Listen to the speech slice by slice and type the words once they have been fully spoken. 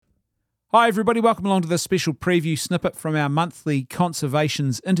Hi everybody, welcome along to this special preview snippet from our monthly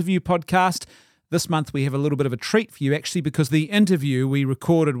Conservations interview podcast. This month we have a little bit of a treat for you actually, because the interview we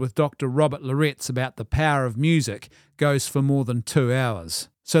recorded with Dr. Robert Loretz about the power of music goes for more than 2 hours.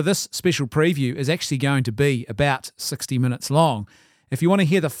 So this special preview is actually going to be about 60 minutes long. If you want to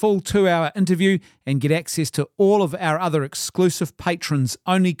hear the full 2-hour interview and get access to all of our other exclusive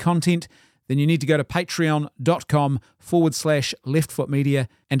patrons-only content, then you need to go to patreon.com/leftfootmedia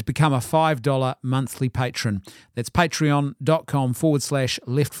and become a $5 monthly patron. That's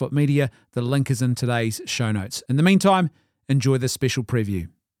patreon.com/leftfootmedia. The link is in today's show notes. In the meantime, enjoy this special preview.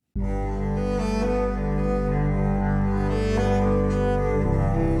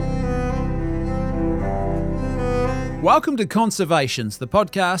 Welcome to Conservations, the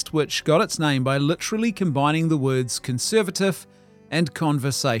podcast which got its name by literally combining the words conservative and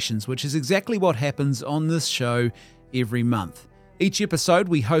conversations, which is exactly what happens on this show every month. Each episode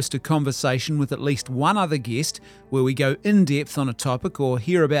we host a conversation with at least one other guest where we go in depth on a topic or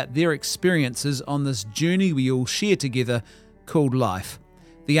hear about their experiences on this journey we all share together called life.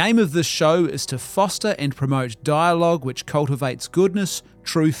 The aim of this show is to foster and promote dialogue which cultivates goodness,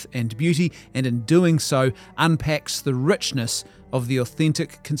 truth and beauty, and in doing so unpacks the richness of the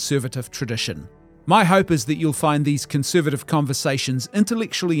authentic conservative tradition. My hope is that you'll find these conservative conversations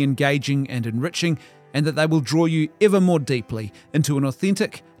intellectually engaging and enriching, and that they will draw you ever more deeply into an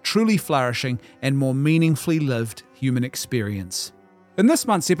authentic, truly flourishing, and more meaningfully lived human experience. In this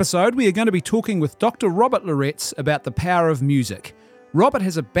month's episode, we are going to be talking with Dr. Robert Loretz about the power of music. Robert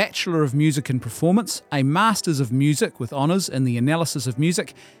has a Bachelor of Music and Performance, a Masters of Music with honours in the analysis of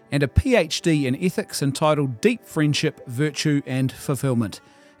music, and a PhD in ethics entitled Deep Friendship, Virtue and Fulfillment,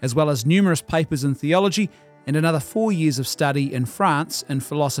 as well as numerous papers in theology and another 4 years of study in France in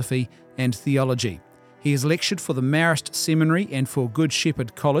philosophy and theology. He has lectured for the Marist Seminary and for Good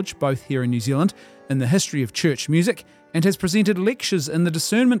Shepherd College, both here in New Zealand, in the history of church music, and has presented lectures in the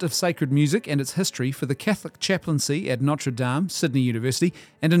discernment of sacred music and its history for the Catholic Chaplaincy at Notre Dame, Sydney University,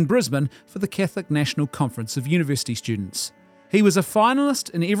 and in Brisbane for the Catholic National Conference of University Students. He was a finalist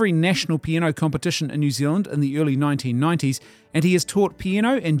in every national piano competition in New Zealand in the early 1990s, and he has taught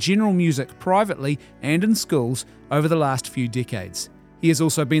piano and general music privately and in schools over the last few decades. He has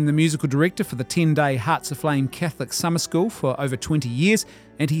also been the musical director for the 10-day Hearts Aflame Catholic Summer School for over 20 years,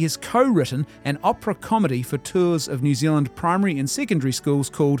 and he has co-written an opera comedy for tours of New Zealand primary and secondary schools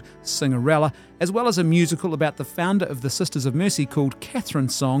called Singerella, as well as a musical about the founder of the Sisters of Mercy called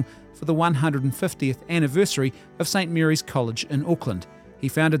Catherine's Song for the 150th anniversary of St Mary's College in Auckland. He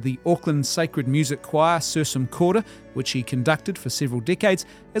founded the Auckland Sacred Music Choir Sursum Corda, which he conducted for several decades,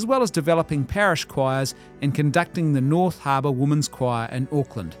 as well as developing parish choirs and conducting the North Harbour Women's Choir in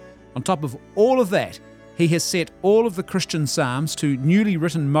Auckland. On top of all of that, he has set all of the Christian psalms to newly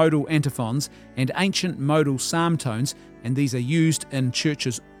written modal antiphons and ancient modal psalm tones, and these are used in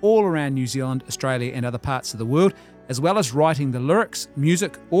churches all around New Zealand, Australia and other parts of the world, as well as writing the lyrics,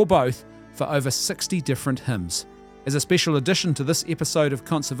 music or both for over 60 different hymns. As a special addition to this episode of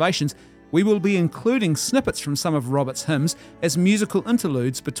Conservations, we will be including snippets from some of Robert's hymns as musical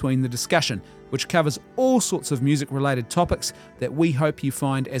interludes between the discussion, which covers all sorts of music-related topics that we hope you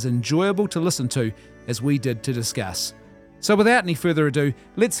find as enjoyable to listen to as we did to discuss. So without any further ado,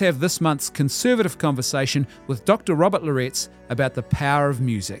 let's have this month's conservative conversation with Dr. Robert Loretz about the power of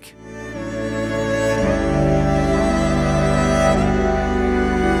music.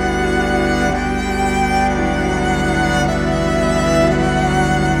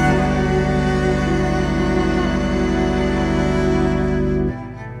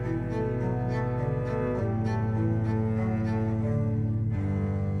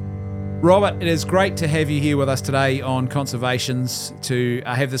 Robert, it is great to have you here with us today on Conservations to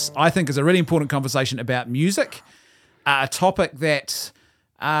have this, I think, is a really important conversation about music, a topic that,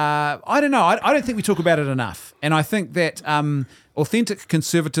 I don't think we talk about it enough. And I think that authentic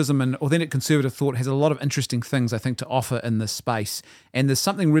conservatism and authentic conservative thought has a lot of interesting things, I think, to offer in this space. And there's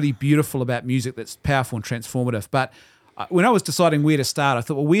something really beautiful about music that's powerful and transformative. But when I was deciding where to start, I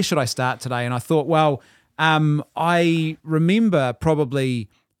thought, well, where should I start today? And I thought, well, I remember probably,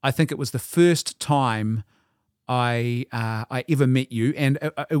 I think it was the first time I ever met you, and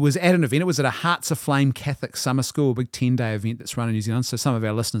it was at an event. It was at a Hearts Aflame Catholic Summer School, a big 10-day event that's run in New Zealand. So some of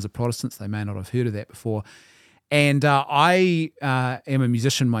our listeners are Protestants; they may not have heard of that before. And I am a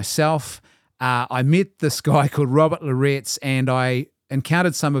musician myself. I met this guy called Robert Loretz, and I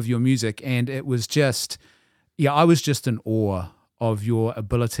encountered some of your music, and it was just, I was just in awe of your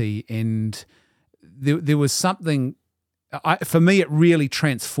ability, and there was something for me, it really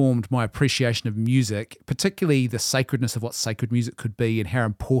transformed my appreciation of music, particularly the sacredness of what sacred music could be and how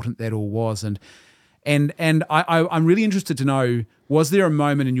important that all was. And I'm really interested to know, was there a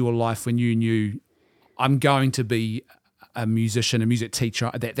moment in your life when you knew, I'm going to be a musician, a music teacher,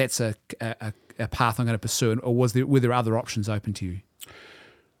 that's a path I'm going to pursue, or were there other options open to you?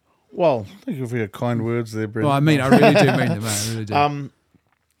 Well, thank you for your kind words there, Brendan. Well, I really do mean them, I really do.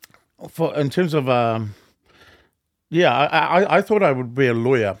 In terms of, I thought I would be a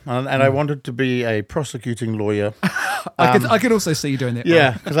lawyer, and I wanted to be a prosecuting lawyer. I could also see you doing that.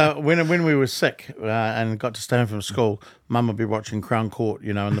 Yeah, because when we were sick and got to stay home from school, Mum would be watching Crown Court,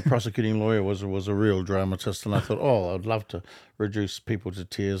 and the prosecuting lawyer was a real dramatist, and I thought, I'd love to reduce people to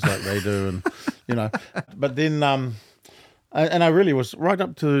tears like they do, and But then, and I really was right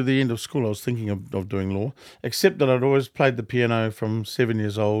up to the end of school. I was thinking of doing law, except that I'd always played the piano from 7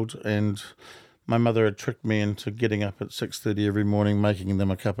 years old, and my mother had tricked me into getting up at 6:30 every morning, making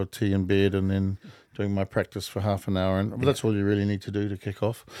them a cup of tea in bed, and then doing my practice for half an hour. And that's all you really need to do to kick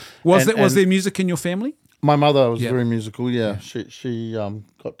off. Was there music in your family? My mother was very musical. Yeah, she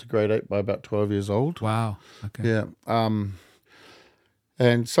got to grade 8 by about 12 years old. Wow. Okay. Yeah.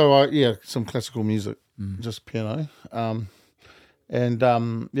 And so some classical music, just piano. I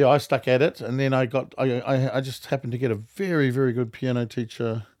stuck at it, and then I just happened to get a very, very good piano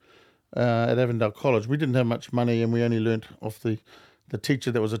teacher at Avondale College. We didn't have much money, and we only learnt off the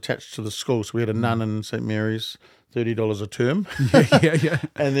teacher that was attached to the school. So we had a nun in St. Mary's, $30 a term. Yeah.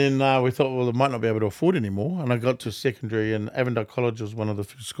 And then we thought, well, I might not be able to afford anymore. And I got to secondary, and Avondale College was one of the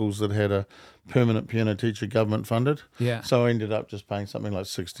few schools that had a permanent piano teacher, government funded. Yeah. So I ended up just paying something like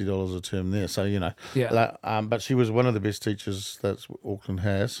 $60 a term there. So, but she was one of the best teachers that Auckland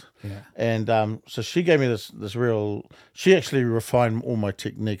has. Yeah. And so she gave me this real, she actually refined all my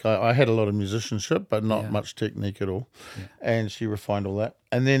technique. I had a lot of musicianship, but not much technique at all. Yeah. And she refined all that.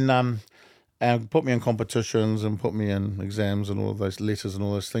 And then and put me in competitions and put me in exams and all of those letters and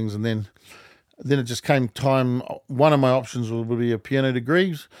all those things. And then it just came time. One of my options would be a piano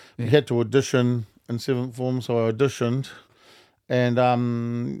degree. You had to audition in 7th form, so I auditioned.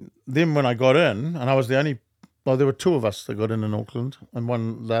 And then when I got in, and I was the only, there were 2 of us that got in Auckland, and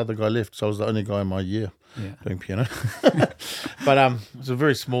the other guy left, so I was the only guy in my year doing piano. But it's a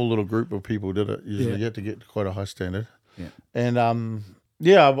very small little group of people did it. Usually you had to get to quite a high standard. Yeah. And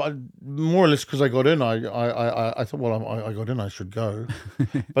more or less because I got in, I thought, well, I got in, I should go.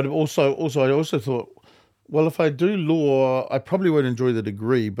 But also I also thought, well, if I do law, I probably won't enjoy the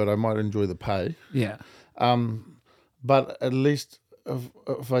degree, but I might enjoy the pay. Yeah. But at least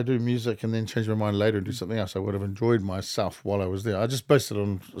if I do music and then change my mind later and do something else, I would have enjoyed myself while I was there. I just based it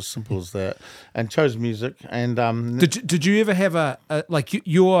on as simple as that, and chose music. And did you ever have I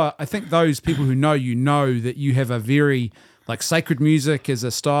think those people who know you know that you have a very sacred music as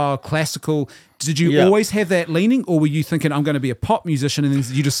a style, classical. Did you always have that leaning, or were you thinking, I'm going to be a pop musician, and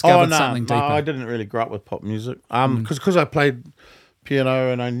then you discovered something deeper? No, I didn't really grow up with pop music. Because I played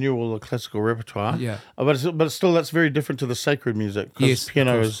piano and I knew all the classical repertoire. Yeah. But still, that's very different to the sacred music, because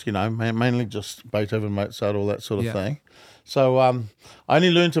piano is, mainly just Beethoven, Mozart, all that sort of thing. So I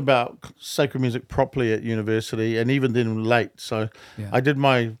only learnt about sacred music properly at university, and even then late. So I did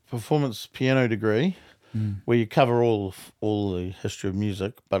my performance piano degree, where you cover all the history of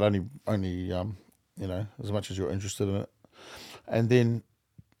music, but only as much as you're interested in it. And then,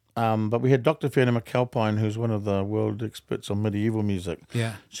 but we had Dr. Fiona McAlpine, who's one of the world experts on medieval music.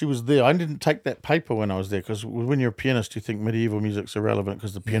 Yeah, she was there. I didn't take that paper when I was there, because when you're a pianist, you think medieval music's irrelevant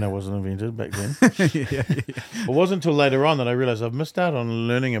because the piano wasn't invented back then. It wasn't until later on that I realized I've missed out on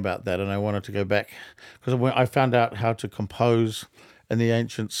learning about that, and I wanted to go back, because I found out how to compose in the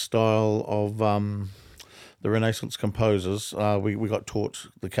ancient style of the Renaissance composers. We got taught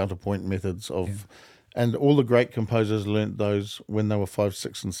the counterpoint methods of, and all the great composers learnt those when they were 5,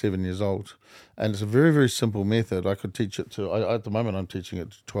 6, and 7 years old. And it's a very, very simple method. I could teach it to, at the moment I'm teaching it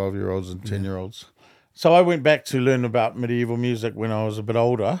to 12-year-olds and 10-year-olds. So I went back to learn about medieval music when I was a bit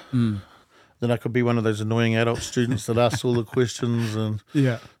older. Then I could be one of those annoying adult students that asks all the questions and,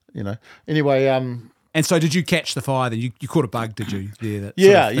 Anyway, and so did you catch the fire then? You caught a bug, did you?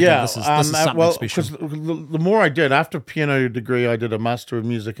 This is something special. Because the more I did, after piano degree, I did a Master of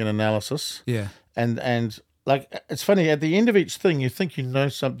Music and Analysis. Yeah. And it's funny, at the end of each thing, you think you know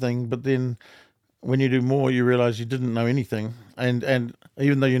something, but then when you do more, you realize you didn't know anything. And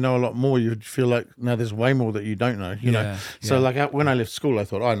even though you know a lot more, you feel like, no, there's way more that you don't know, know. So when I left school, I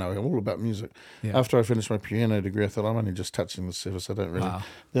thought, I know all about music. Yeah. After I finished my piano degree, I thought, I'm only just touching the surface. I don't really. Wow.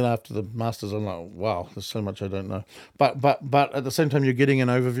 Then after the masters, I'm like, wow, there's so much I don't know. But at the same time, you're getting an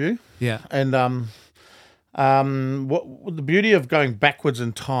overview. Yeah. And What the beauty of going backwards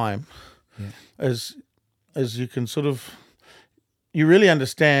in time is you can sort of, you really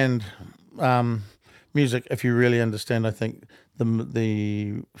understand music if you really understand, I think,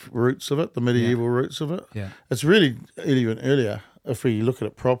 the roots of it, the medieval roots of it. Yeah. It's really even earlier if we look at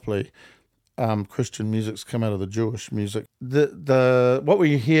it properly. Christian music's come out of the Jewish music. The what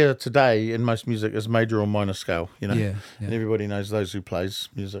we hear today in most music is major or minor scale, and everybody knows those who plays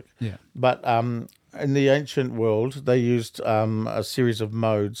music. Yeah. But in the ancient world, they used a series of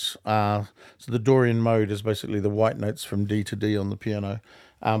modes. So the Dorian mode is basically the white notes from D to D on the piano.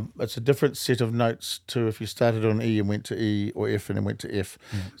 It's a different set of notes to if you started on E and went to E, or F and then went to F.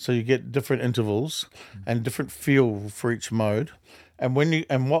 So you get different intervals and different feel for each mode. And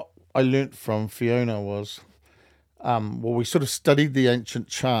what I learnt from Fiona was, we sort of studied the ancient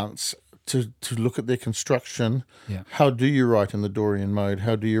chants to look at their construction. Yeah. How do you write in the Dorian mode?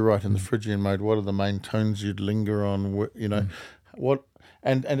 How do you write in the Phrygian mode? What are the main tones you'd linger on? What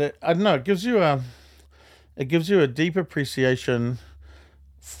and it, I don't know. It gives you a deep appreciation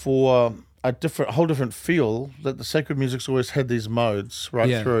for a whole different feel that the sacred music's always had these modes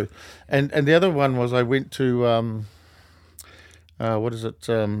right through. And the other one was I went to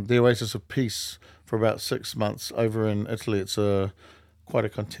the Oasis of Peace for about 6 months over in Italy. It's quite a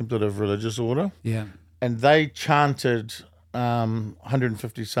contemplative religious order. Yeah. And they chanted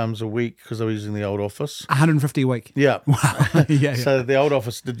 150 psalms a week because they were using the old office. 150 a week? Yeah. Wow. Yeah. So the old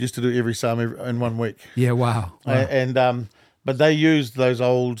office used to do every psalm in 1 week. Yeah, wow. But they used those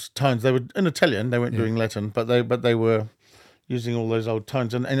old tones. They were in Italian. They weren't doing Latin, but they were using all those old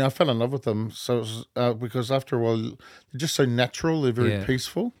tones, and I fell in love with them. So it was, because after a while, they're just so natural. They're very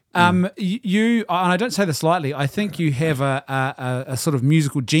peaceful. You, and I don't say this lightly, I think you have a sort of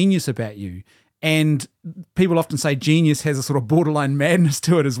musical genius about you. And people often say genius has a sort of borderline madness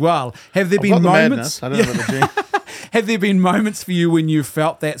to it as well. Have there been moments? I don't know about the genius. Have there been moments for you when you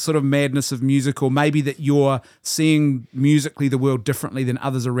felt that sort of madness of music, or maybe that you're seeing musically the world differently than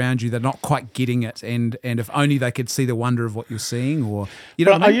others around you? They're not quite getting it, and if only they could see the wonder of what you're seeing, or what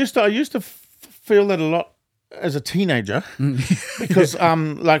I mean? I used to feel that a lot as a teenager, because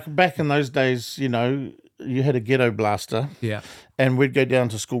like back in those days, you had a ghetto blaster, and we'd go down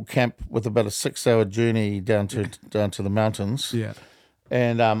to school camp with about a 6-hour journey down to the mountains,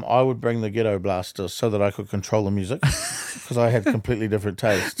 and I would bring the ghetto blaster so that I could control the music because I had completely different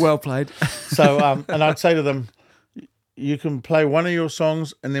tastes. Well played. So and I'd say to them, you can play one of your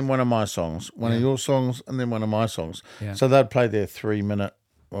songs and then one of my songs, one of your songs and then one of my songs. So they'd play their 3-minute.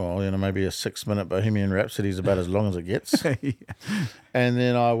 Well, maybe a 6-minute Bohemian Rhapsody is about as long as it gets. And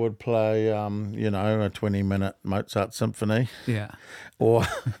then I would play, a 20-minute Mozart symphony. Yeah. Or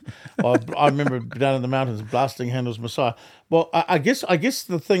I remember down in the mountains blasting Handel's Messiah. Well, I guess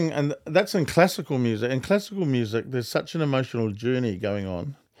the thing, and that's in classical music. In classical music, there's such an emotional journey going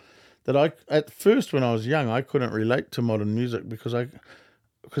on that at first when I was young, I couldn't relate to modern music because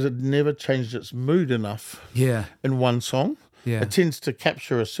it never changed its mood enough. In one song. Yeah. It tends to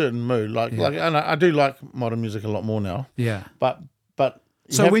capture a certain mood, and I do like modern music a lot more now. Yeah, but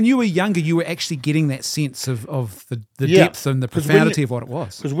so when you were younger, you were actually getting that sense of the depth and the profundity of what it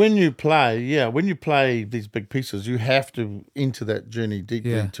was. Because when you play these big pieces, you have to enter that journey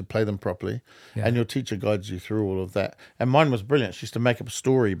deeply to play them properly, and your teacher guides you through all of that. And mine was brilliant. She used to make up a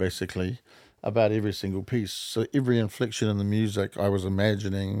story basically about every single piece. So every inflection in the music, I was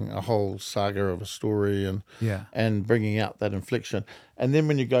imagining a whole saga of a story and bringing out that inflection. And then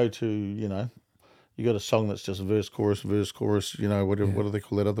when you go to, you got a song that's just verse, chorus, what do they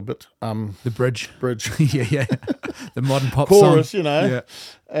call that other bit? The bridge. Yeah. The modern pop chorus, song.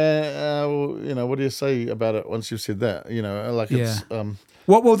 What do you say about it once you've said that? It's...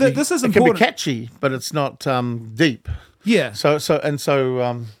 this is important. It can be catchy, but it's not deep. Yeah. It's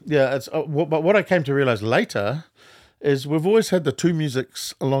but what I came to realize later is we've always had the two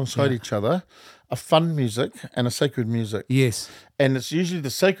musics alongside each other, a fun music and a sacred music. Yes. And it's usually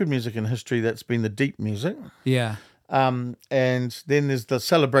the sacred music in history that's been the deep music. Yeah. And then there's the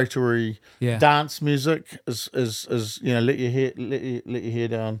celebratory dance music is let your hair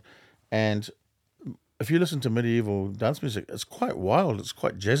down. And if you listen to medieval dance music, it's quite wild, it's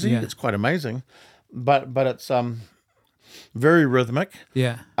quite jazzy, it's quite amazing. But it's very rhythmic.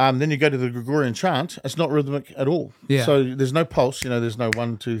 Yeah. Then you go to the Gregorian chant. It's not rhythmic at all. Yeah. So there's no pulse. There's no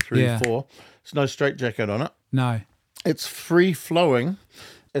 1, 2, 3, 4. There's no straitjacket on it. No. It's free flowing.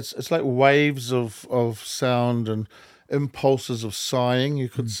 It's like waves of sound and impulses of sighing, you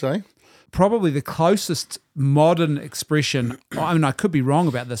could say. Probably the closest modern expression, I mean, I could be wrong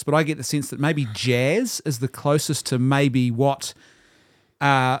about this, but I get the sense that maybe jazz is the closest to maybe what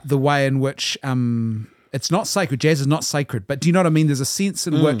the way in which it's not sacred. Jazz is not sacred, but do you know what I mean? There's a sense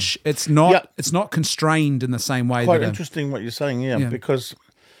in which it's not constrained in the same way. Quite interesting what you're saying, because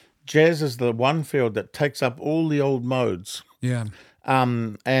jazz is the one field that takes up all the old modes. Yeah.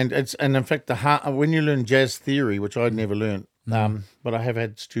 And in fact when you learn jazz theory, which I'd never learned, but I have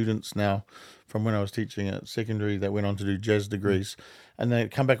had students now from when I was teaching at secondary that went on to do jazz degrees, and they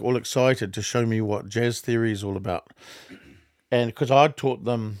come back all excited to show me what jazz theory is all about. And because I'd taught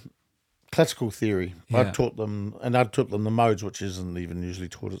them classical theory, I'd taught them the modes, which isn't even usually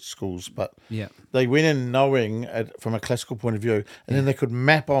taught at schools, but they went in knowing from a classical point of view, and then they could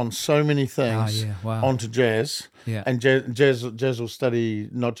map on so many things onto jazz. Yeah. And jazz will study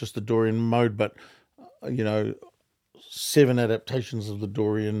not just the Dorian mode, but 7 adaptations of the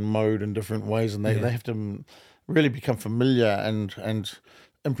Dorian mode in different ways, and they have to really become familiar and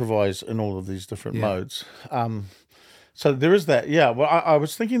improvise in all of these different modes. So there is that. Yeah, well, I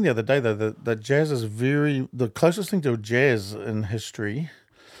was thinking the other day, though, that jazz is the closest thing to jazz in history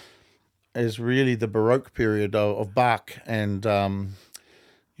is really the Baroque period of Bach and,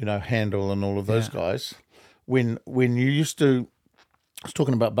 Handel and all of those guys. When you used to, I was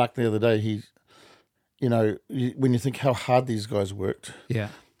talking about Bach the other day, when you think how hard these guys worked. Yeah.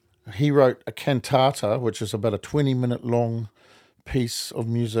 He wrote a cantata, which is about a 20-minute long piece of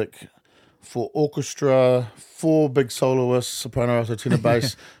music for orchestra, 4 big soloists, soprano, alto, tenor,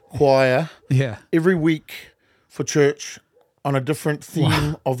 bass, choir, every week for church on a different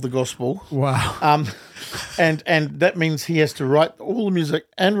theme of the gospel. Wow. And that means he has to write all the music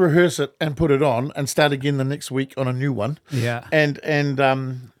and rehearse it and put it on and start again the next week on a new one. Yeah. And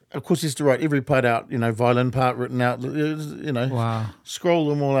of course he has to write every part out, violin part written out, scroll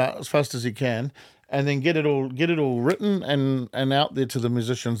them all out as fast as he can. And then get it all written and out there to the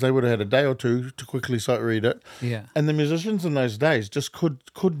musicians. They would have had a day or two to quickly sight read it. Yeah. And the musicians in those days just could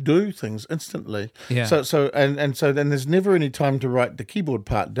do things instantly. Yeah. So then there's never any time to write the keyboard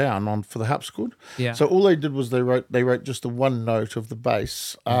part down for the harpsichord. Yeah. So all they did was they wrote just the one note of the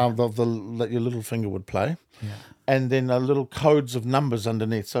bass that your little finger would play. Yeah. And then little codes of numbers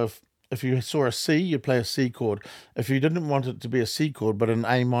underneath. So if you saw a C, you'd play a C chord. If you didn't want it to be a C chord, but an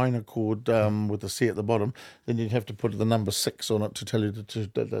A minor chord with a C at the bottom, then you'd have to put the number 6 on it to tell you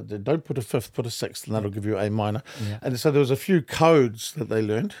that don't put a 5th, put a 6th, and that'll give you A minor. Yeah. And so there was a few codes that they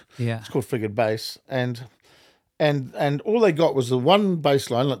learned. Yeah. It's called figured bass. And all they got was the one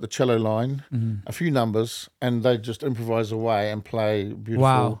bass line, like the cello line, a few numbers, and they just improvise away and play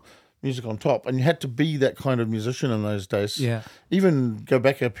beautiful music on top. And you had to be that kind of musician in those days. Yeah. Even go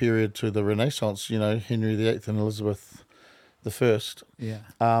back a period to the Renaissance, Henry VIII and Elizabeth I. Yeah.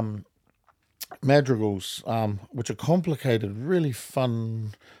 Madrigals, which are complicated, really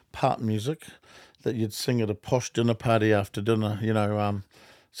fun part music that you'd sing at a posh dinner party after dinner,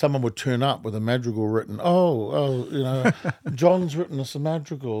 someone would turn up with a madrigal written. John's written us a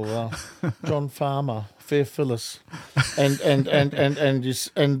madrigal. John Farmer, Fair Phyllis, and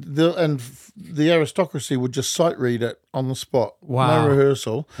the aristocracy would just sight read it on the spot. Wow. No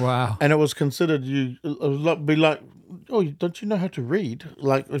rehearsal. Wow. And it was considered it would be like, oh, don't you know how to read?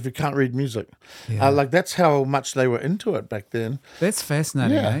 Like if you can't read music, that's how much they were into it back then. That's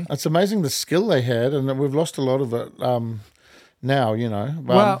fascinating. Yeah, eh? It's amazing the skill they had, and we've lost a lot of it. Now, in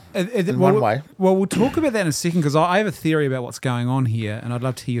one way. Well, we'll talk about that in a second because I have a theory about what's going on here, and I'd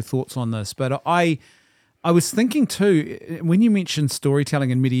love to hear your thoughts on this. But I was thinking too, when you mentioned storytelling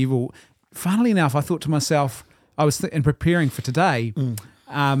in medieval, funnily enough, I thought to myself, in preparing for today,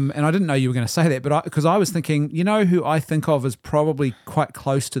 and I didn't know you were going to say that, but because I was thinking, who I think of as probably quite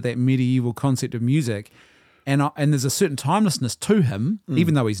close to that medieval concept of music, and there's a certain timelessness to him,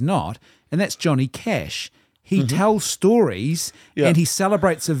 even though he's not, and that's Johnny Cash. He tells stories and he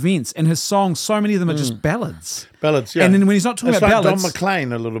celebrates events, and his songs, so many of them are just ballads. Ballads, yeah. And then when he's not talking about like ballads... Don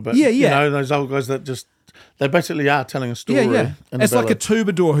McLean a little bit. Yeah, yeah. Those old guys that just... They basically are telling a story. Yeah, yeah. It's like a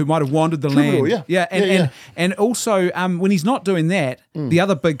troubadour who might have wandered the land. Yeah. And also, when he's not doing that, the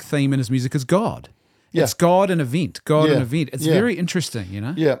other big theme in his music is God. Yeah. It's God and event. It's very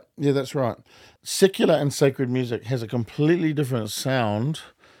interesting, Yeah, that's right. Secular and sacred music has a completely different sound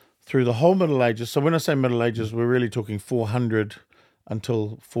through the whole Middle Ages. So when I say Middle Ages, we're really talking 400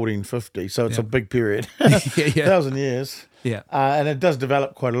 until 1450. So it's a big period, 1,000 years. Yeah, and it does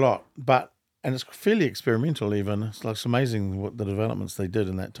develop quite a lot, and it's fairly experimental even. It's amazing what the developments they did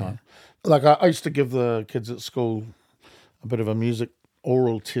in that time. Yeah. Like I used to give the kids at school a bit of a music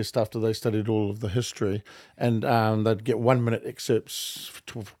oral test after they studied all of the history, and they'd get 1 minute excerpts,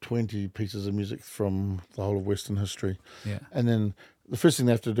 20 pieces of music from the whole of Western history. Yeah, and then the first thing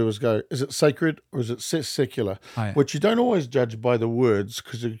they have to do is go, is it sacred or is it secular? Oh, yeah. Which you don't always judge by the words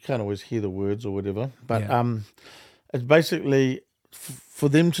because you can't always hear the words or whatever. But it's basically for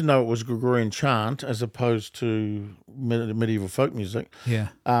them to know it was Gregorian chant as opposed to medieval folk music. Yeah.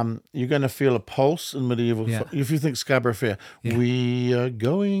 You're going to feel a pulse in medieval folk. If you think Scarborough Fair, we are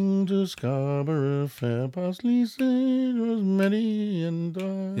going to Scarborough Fair, parsley, sage, rosemary, and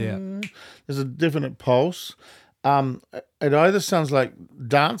thyme. Yeah. There's a definite pulse. It either sounds like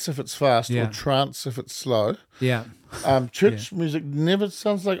dance if it's fast or trance if it's slow. Yeah. Church music never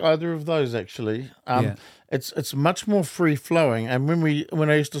sounds like either of those actually. It's much more free flowing. And when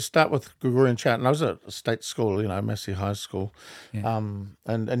I used to start with Gregorian chant, and I was at a state school, Massey High School, and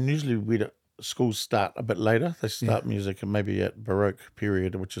usually schools start a bit later. They start music maybe at Baroque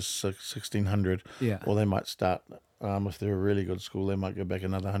period, which is 1600, or they might start if they're a really good school, they might go back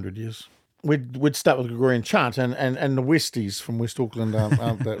another 100 years. We'd start with Gregorian chant, and the Westies from West Auckland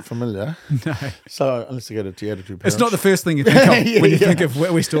aren't that familiar. No. So unless they go to Te Atatu Parish. It's not the first thing you think of when you think of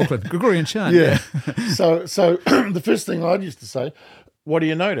West Auckland. Gregorian chant. Yeah. So the first thing I'd used to say, what do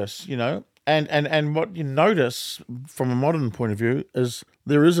you notice? And what you notice from a modern point of view is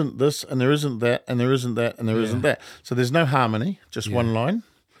there isn't this, and there isn't that, and there isn't that, and there isn't that. So there's no harmony, just one line.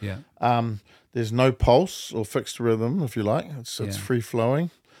 Yeah. There's no pulse or fixed rhythm, if you like. It's free flowing.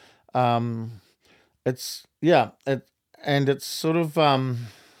 It's sort of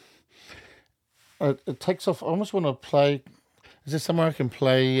it takes off. I almost want to play. Is there somewhere I can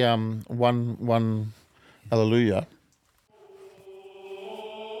play one Hallelujah?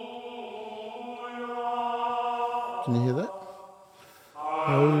 Can you hear that?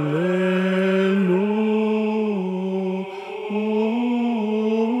 Hallelujah.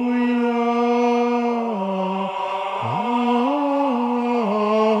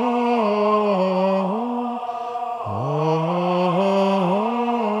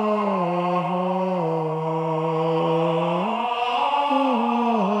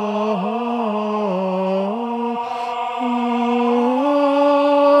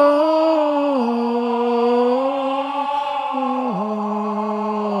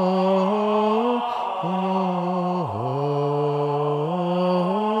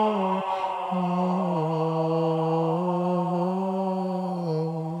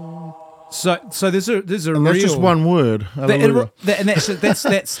 So there's a and that's real, just one word. and that's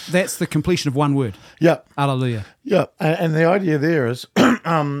the completion of one word. Yeah. Hallelujah. Yeah, and the idea there is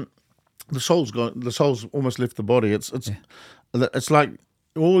the soul's almost left the body. It's like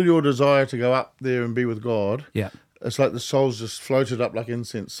all your desire to go up there and be with God. Yeah. It's like the soul's just floated up like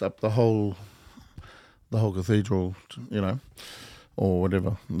incense up the whole cathedral, or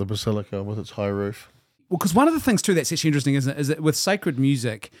whatever, the basilica with its high roof. Well, because one of the things too that's actually interesting is that with sacred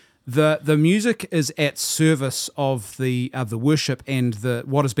music, the music is at service of the worship and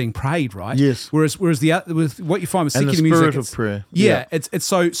what is being prayed, right? Yes. Whereas with what you find with secular music, and the spirit of prayer. Yeah, it's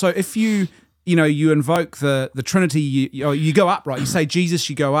so if you invoke the Trinity, you go up, right? You say Jesus,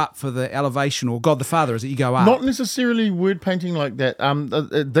 you go up for the elevation, or God the Father, is it you go up? Not necessarily word painting like that.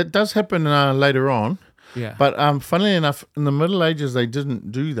 That does happen later on. Yeah. But funnily enough, in the Middle Ages, they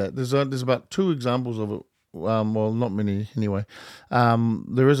didn't do that. There's about 2 examples of it. Well, not many anyway.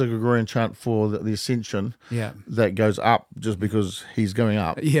 There is a Gregorian chant for the Ascension that goes up just because he's going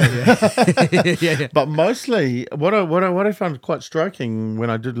up. Yeah. But mostly, what I found quite striking when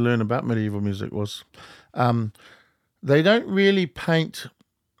I did learn about medieval music was they don't really paint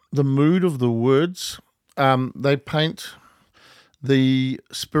the mood of the words. They paint the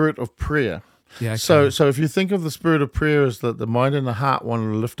spirit of prayer. Yeah. Okay. So if you think of the spirit of prayer as that the mind and the heart want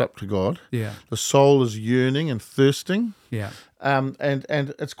to lift up to God, the soul is yearning and thirsting,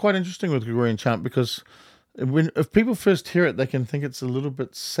 and it's quite interesting with Gregorian chant because if people first hear it, they can think it's a little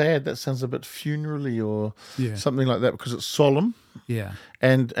bit sad. That sounds a bit funerally or something like that because it's solemn. Yeah,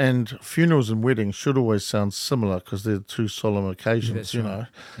 and funerals and weddings should always sound similar because they're 2 solemn occasions. Right.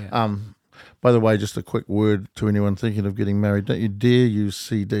 Yeah. By the way, just a quick word to anyone thinking of getting married. Don't you dare use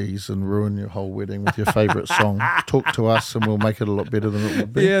CDs and ruin your whole wedding with your favourite song. Talk to us and we'll make it a lot better than it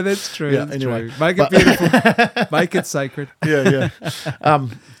would be. Yeah, that's true. Yeah, that's anyway. true. Make it beautiful. Make it sacred. Yeah.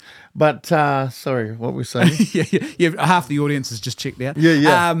 But sorry, what were we saying? Yeah. Half the audience has just checked out.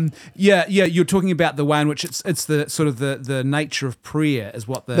 Yeah. You're talking about the way in which it's the sort of the nature of prayer is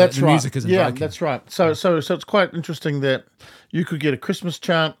what the music is invoking. Yeah, that's right. So it's quite interesting that you could get a Christmas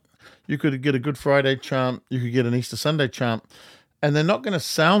chant, you could get a Good Friday chant, you could get an Easter Sunday chant, and they're not going to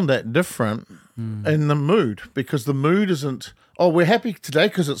sound that different in the mood because the mood isn't. Oh, we're happy today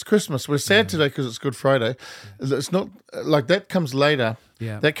because it's Christmas. We're sad today because it's Good Friday. It's not like that comes later.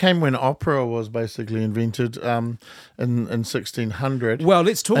 Yeah. That came when opera was basically invented in 1600. Well,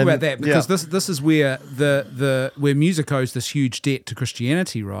 let's talk about that, because this is where where music owes this huge debt to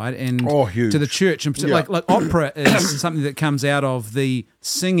Christianity, right? And huge. to the church. And like opera is something that comes out of the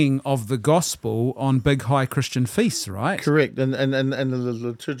singing of the gospel on big high Christian feasts, right? Correct. And the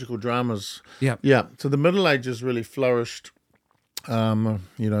liturgical dramas. Yeah. Yeah. So the Middle Ages really flourished, around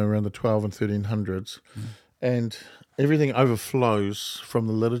the 12 and 1300s. And everything overflows from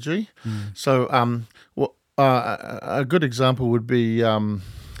the liturgy. So a good example would be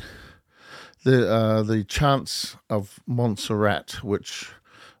the chants of Montserrat, which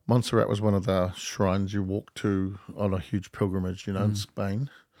Montserrat was one of the shrines you walk to on a huge pilgrimage, in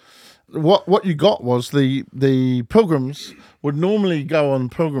Spain. What you got was the pilgrims would normally go on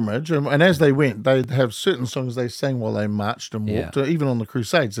pilgrimage, and as they went, they'd have certain songs they sang while they marched and walked. Even on the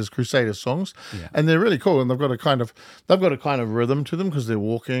Crusades, there's Crusader songs, and they're really cool. And they've got a kind of rhythm to them because they're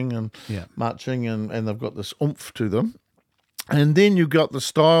walking and marching, and they've got this oomph to them. And then you got the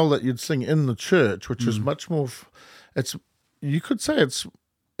style that you'd sing in the church, which is much more. You could say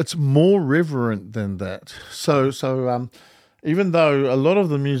it's more reverent than that. So. Even though a lot of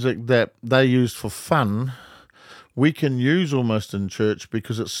the music that they used for fun, we can use almost in church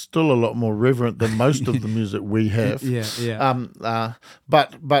because it's still a lot more reverent than most of the music we have.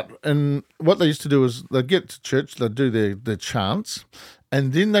 But and what they used to do is they'd get to church, they'd do their chants,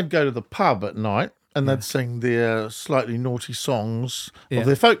 and then they'd go to the pub at night and they'd sing their slightly naughty songs of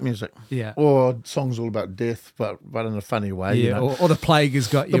their folk music. Or songs all about death, but in a funny way. Or the plague has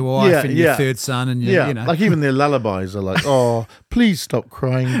got your wife and your third son. And like even their lullabies are like, oh, please stop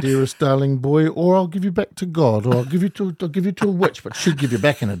crying, dearest darling boy, or I'll give you back to God, or I'll give you to a witch, but she'll give you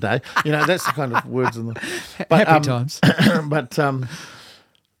back in a day. That's the kind of words in the happy times. But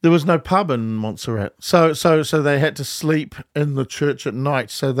there was no pub in Montserrat, so they had to sleep in the church at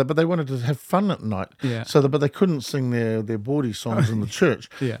night. But they wanted to have fun at night. But they couldn't sing their bawdy songs in the church.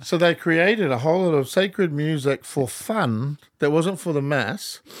 So they created a whole lot of sacred music for fun that wasn't for the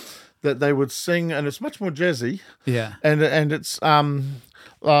mass, that they would sing, and it's much more jazzy. And it's may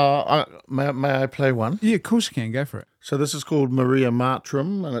I play one? Yeah, of course you can. Go for it. So this is called Maria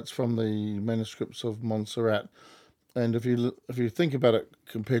Matrum, and it's from the manuscripts of Montserrat. And if you think about it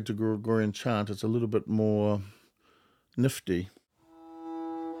compared to Gregorian chant, it's a little bit more nifty.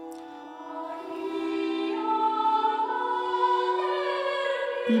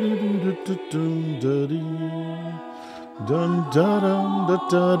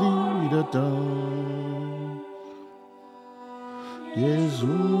 Jesus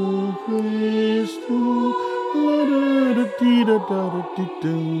Christus.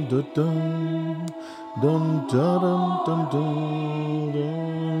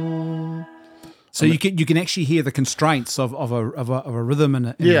 So you can actually hear the constraints of a rhythm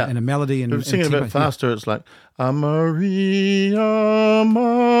and a melody and singing a bit faster. It's like Maria,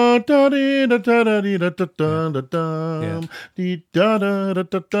 da da da da da da da da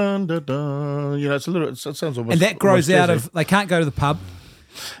da da da. It's a little. It sounds almost. And that grows out of they can't go to the pub.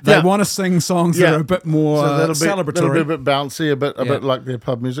 They want to sing songs that are a bit more celebratory, a bit bouncy, a bit like their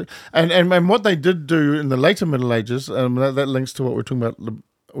pub music. And what they did do in the later Middle Ages, that links to what we're talking about,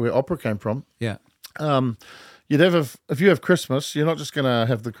 where opera came from. You'd have if you have Christmas, you're not just going to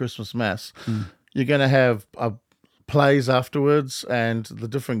have the Christmas mass. You're going to have plays afterwards, and the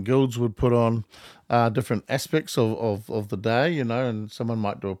different guilds would put on different aspects of the day, and someone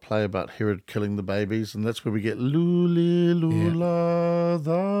might do a play about Herod killing the babies, and that's where we get Luli Lula,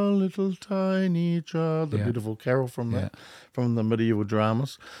 the little tiny child, the beautiful carol from that, from the medieval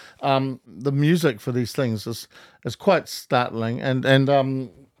dramas. The music for these things is quite startling, and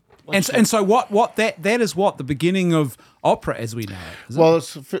so what that is what the beginning of opera as we know it, is well,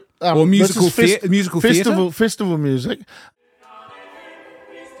 it? Or musical theatre? Festival music.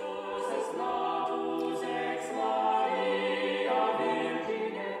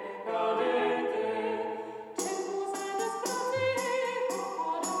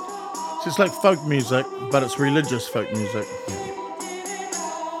 So it's like folk music, but it's religious folk music.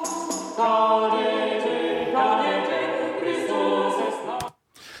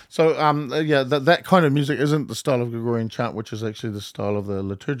 So, that kind of music isn't the style of Gregorian chant, which is actually the style of the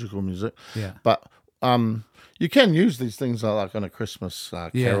liturgical music. But you can use these things like on a Christmas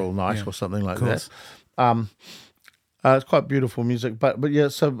carol night or something like that. It's quite beautiful music. But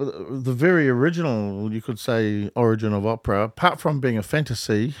so the very original, you could say, origin of opera, apart from being a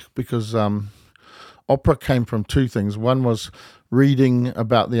fantasy, because opera came from two things. One was reading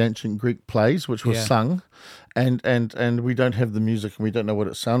about the ancient Greek plays, which were sung. And we don't have the music and we don't know what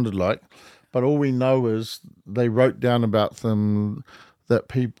it sounded like, but all we know is they wrote down about them that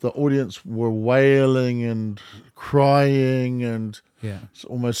the audience were wailing and crying and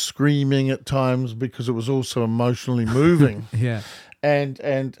almost screaming at times because it was also emotionally moving. And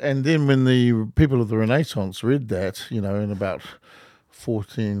then when the people of the Renaissance read that, in about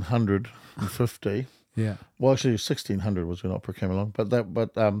 1450. Well, actually, 1600 was when opera came along. But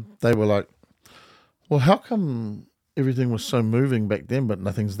they were like, well, how come everything was so moving back then, but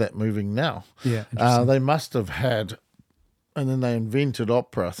nothing's that moving now? They must have had, and then they invented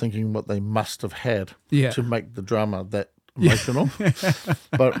opera, thinking what they must have had to make the drama that emotional.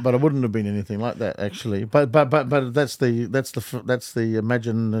 but it wouldn't have been anything like that actually. But that's the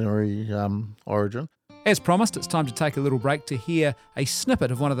imaginary origin. As promised, it's time to take a little break to hear a snippet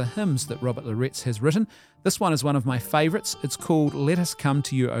of one of the hymns that Robert Loretz has written. This one is one of my favourites. It's called Let Us Come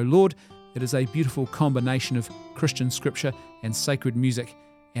to You, O Lord. It is a beautiful combination of Christian scripture and sacred music,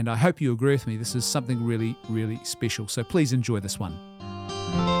 and I hope you agree with me. This is something really, really special. So please enjoy this one.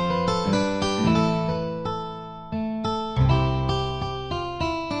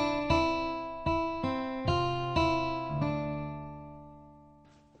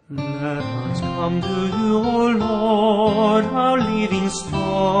 Let us come to you, O Lord, our living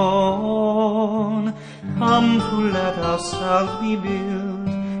stone. Come to let ourselves be built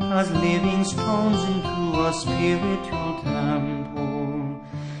as living stones into a spiritual temple.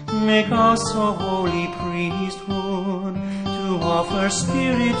 Make us a holy priesthood to offer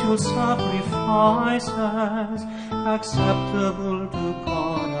spiritual sacrifices acceptable to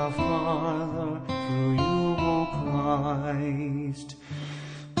God our Father through you, O Christ.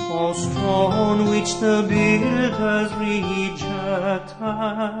 O stone which the builders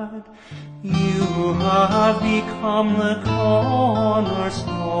rejected, you have become the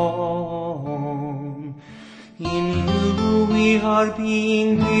cornerstone. In you we are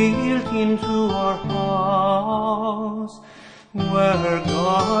being built into our house, where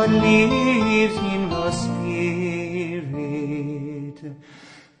God lives in the Spirit.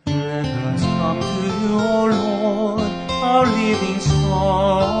 Let us come to you, O Lord, our living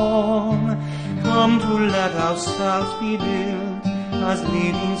stone. Come to let ourselves be built as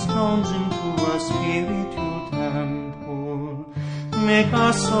living stones into a spiritual temple. Make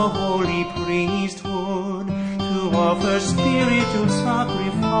us a holy priesthood to offer spiritual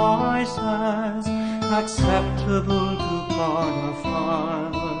sacrifices acceptable to God our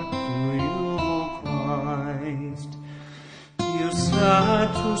Father through you, O Christ. You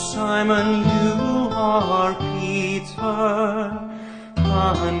said to Simon, you are Peter,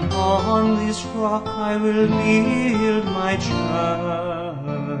 and on this rock I will build my church.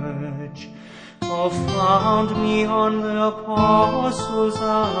 Oh, found me on the apostles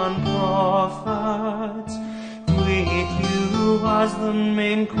and prophets, with you as the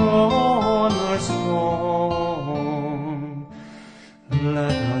main cornerstone.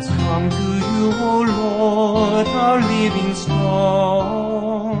 Let us come to you, O Lord, our living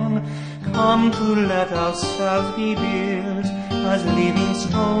stone. Come to let ourselves be built as living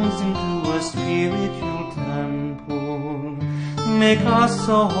stones into a spiritual temple. Make us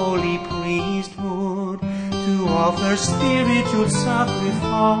a holy priesthood to offer spiritual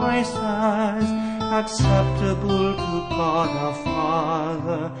sacrifices acceptable to God our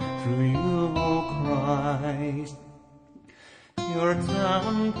Father through you, O Christ. Your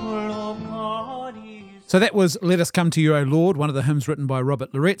temple, O God, is... So that was Let Us Come to You, O Lord, one of the hymns written by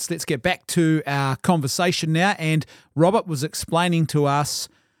Robert Loretz. Let's get back to our conversation now. And Robert was explaining to us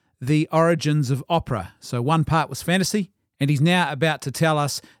the origins of opera. So one part was fantasy, and he's now about to tell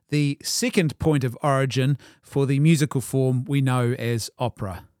us the second point of origin for the musical form we know as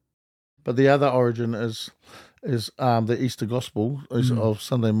opera. But the other origin is the Easter Gospel of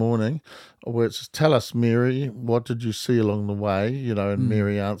Sunday morning, where it says, "Tell us, Mary, what did you see along the way?" And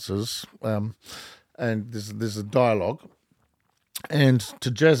Mary answers, and there's a dialogue. And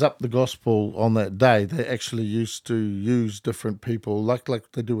to jazz up the gospel on that day, they actually used to use different people, like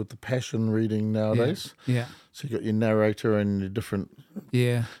they do with the Passion reading nowadays. Yeah. So you got your narrator and your different.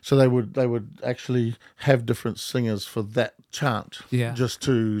 Yeah. So they would actually have different singers for that chant. Yeah. Just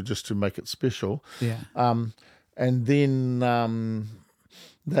to make it special. Yeah. And then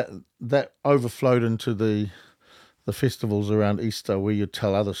that overflowed into the festivals around Easter, where you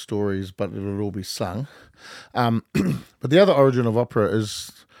tell other stories, but it would all be sung. But the other origin of opera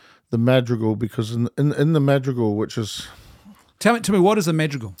is the madrigal, because in the madrigal, which is... Tell me, what is a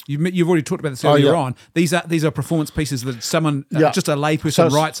madrigal? You've already talked about this earlier on. These are performance pieces that someone, just a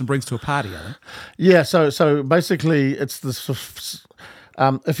layperson, writes and brings to a party, I think. Yeah, so basically it's this...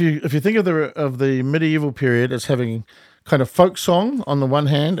 if you think of the medieval period as having kind of folk song on the one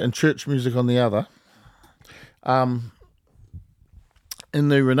hand and church music on the other, in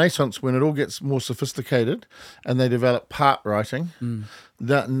the Renaissance, when it all gets more sophisticated and they develop part writing,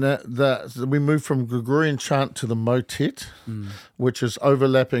 that we move from Gregorian chant to the motet, which is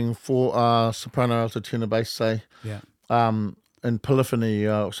overlapping for soprano, alto, tenor, bass, say, and polyphony.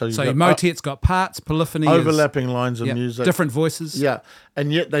 So your motet's got parts, polyphony overlapping lines of music, different voices. Yeah,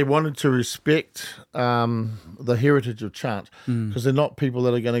 and yet they wanted to respect the heritage of chant, because they're not people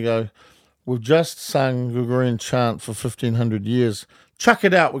that are going to go, we've just sung Gregorian chant for 1,500 years. Chuck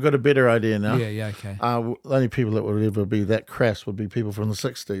it out. We've got a better idea now. Yeah, okay. The only people that would ever be that crass would be people from the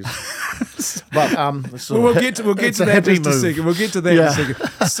 60s. But we'll get to that in a second. We'll get to that in a second.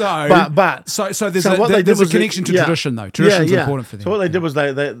 So there's a connection to tradition, though. Tradition's important for them. So what they did was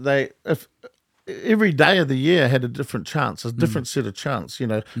they every day of the year had a different chance, a different set of chants.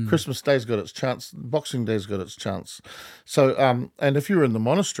 Christmas Day's got its chants, Boxing Day's got its chants. So and if you were in the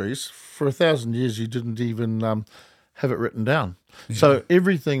monasteries for 1,000 years, you didn't even have it written down. Yeah. So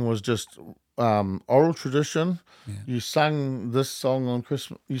everything was just oral tradition. Yeah. You sang this song on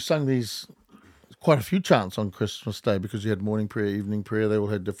Christmas. You sang these quite a few chants on Christmas Day, because you had morning prayer, evening prayer. They all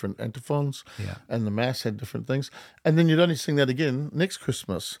had different antiphons, and the Mass had different things. And then you'd only sing that again next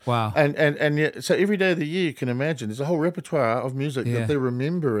Christmas. Wow! And yet, so every day of the year, you can imagine there's a whole repertoire of music that they're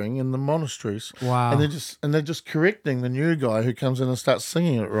remembering in the monasteries. Wow! And they're just correcting the new guy who comes in and starts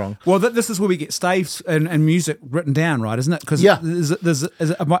singing it wrong. Well, this is where we get staves and music written down, right? Isn't it? Because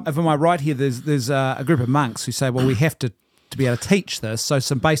am I right here? There's a group of monks who say, well, we have to be able to teach this, so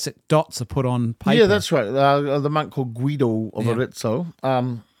some basic dots are put on paper. Yeah, that's right. The monk called Guido of Loretz,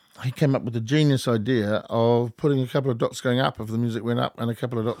 he came up with the genius idea of putting a couple of dots going up if the music went up and a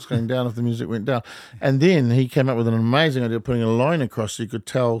couple of dots going down if the music went down. And then he came up with an amazing idea of putting a line across so you could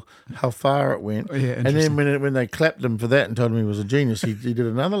tell how far it went. Yeah, and then when they clapped him for that and told him he was a genius, he did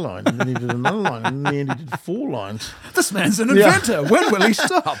another line, and then he did another line, and in the end he did 4 lines. This man's an inventor. When will he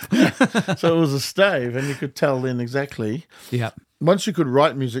stop? So it was a stave, and you could tell then exactly. Yeah. Once you could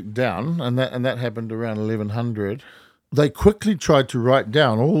write music down, and that happened around 1100, they quickly tried to write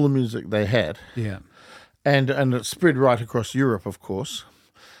down all the music they had. Yeah. And it spread right across Europe, of course.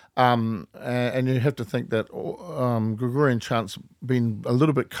 And you have to think that Gregorian chant's been a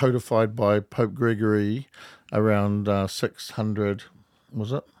little bit codified by Pope Gregory around 600,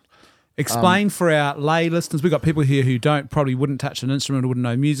 was it? Explain for our lay listeners. We've got people here who probably wouldn't touch an instrument or wouldn't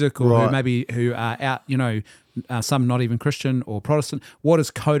know music, or who are out, some not even Christian or Protestant. What does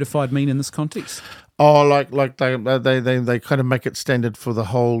codified mean in this context? Oh, like they kind of make it standard for the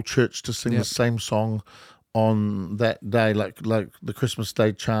whole church to sing the same song on that day, like the Christmas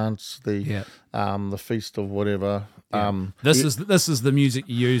Day chants, the feast of whatever. Yeah. This is the music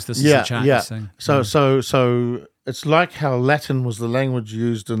you use. This is the chant you sing. So it's like how Latin was the language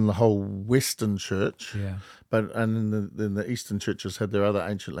used in the whole Western Church. Yeah. And then the Eastern churches had their other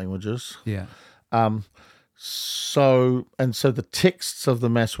ancient languages. Yeah. So the texts of the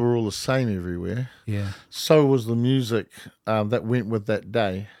Mass were all the same everywhere. Yeah. So was the music that went with that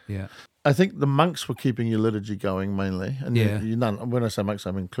day. Yeah. I think the monks were keeping your liturgy going mainly, and when I say monks,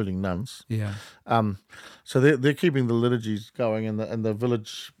 I'm including nuns. Yeah. So they're keeping the liturgies going, and the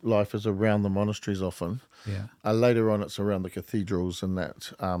village life is around the monasteries often. Yeah. Later on, it's around the cathedrals, and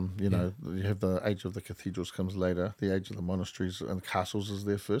that you have the age of the cathedrals comes later. The age of the monasteries and castles is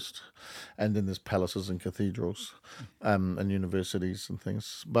there first, and then there's palaces and cathedrals, and universities and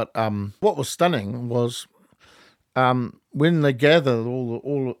things. But what was stunning was, when they gather,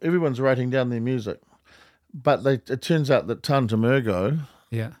 everyone's writing down their music, but it turns out that Tantum Ergo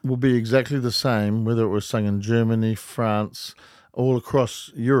will be exactly the same whether it was sung in Germany, France, all across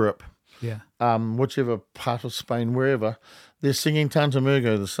Europe, whichever part of Spain, wherever. They're singing Tantum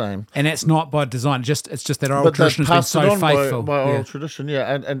Ergo the same. And that's not by design, it's just that oral tradition has been so faithful. By oral tradition,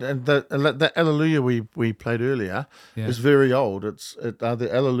 and the Alleluia we played earlier is very old. The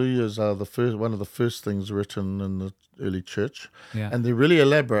Alleluias are one of the first things written in the early church, and they're really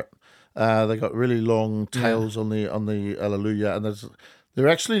elaborate. They got really long tails on the Alleluia, and they're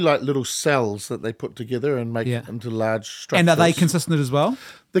actually like little cells that they put together and make into large structures. And are they consistent as well?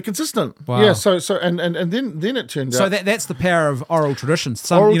 They're consistent. Wow. Yeah. So and then it turned out. So that's the power of oral traditions.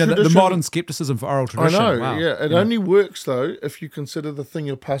 The modern skepticism for oral tradition. I know. Wow. Yeah. It only works though if you consider the thing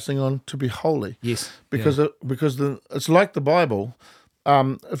you're passing on to be holy. Yes. Because it's like the Bible.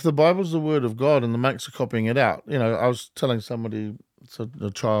 If the Bible's the word of God and the monks are copying it out, I was telling somebody. A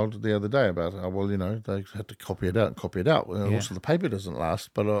child the other day about they had to copy it out. Also, the paper doesn't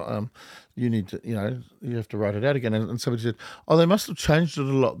last, but you need to, you have to write it out again. And somebody said, they must have changed it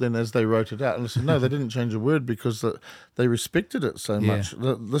a lot then as they wrote it out. And I said, no, they didn't change a word because they respected it so much.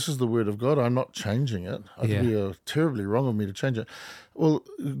 This is the word of God. I'm not changing it. It'd be terribly wrong of me to change it. Well,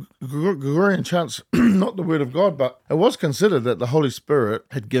 Gregorian chants, not the word of God, but it was considered that the Holy Spirit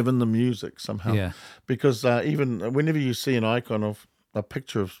had given the music somehow. Yeah. Because even whenever you see an icon of a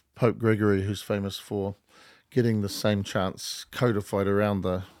picture of Pope Gregory, who's famous for getting the same chants codified around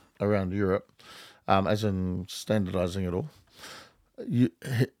Europe, as in standardizing it all,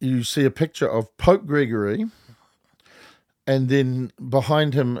 you see a picture of Pope Gregory, and then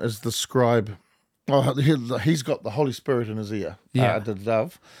behind him is the scribe. Oh, he's got the Holy Spirit in his ear, the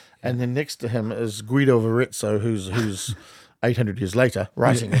dove, and then next to him is Guido of Arezzo, who's 800 years later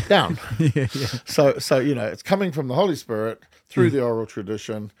writing it down. So it's coming from the Holy Spirit through the oral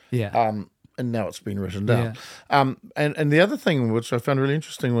tradition, and now it's been written down. And the other thing which I found really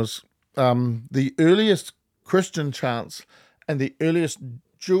interesting was the earliest Christian chants and the earliest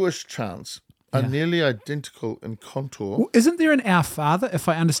Jewish chants are nearly identical in contour. Well, isn't there an Our Father, if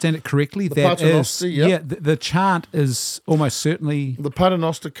I understand it correctly? The Paternoster, the chant is almost certainly... The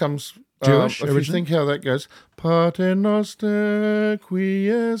Paternoster comes... Jewish, if you think how that goes, Paternoster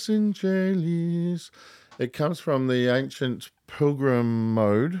quies in celis. It comes from the ancient pilgrim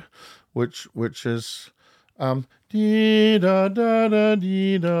mode, which is... Dee da da da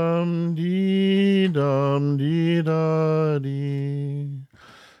dee dum dee da dee.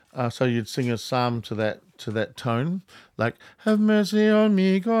 So you'd sing a psalm to that tone, like, have mercy on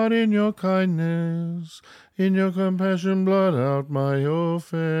me, God, in your kindness, in your compassion, blot out my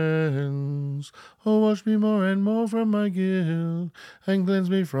offense. Oh, wash me more and more from my guilt, and cleanse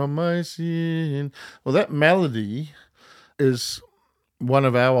me from my sin. Well, that melody is one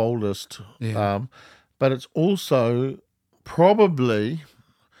of our oldest, but it's also probably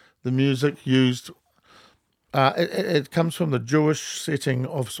the music used. It comes from the Jewish setting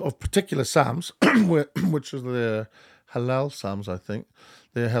of particular psalms, which are the Hallel psalms, I think.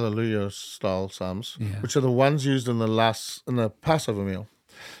 They're Hallelujah style psalms, which are the ones used in the Passover meal.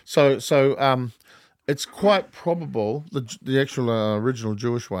 So it's quite probable the actual original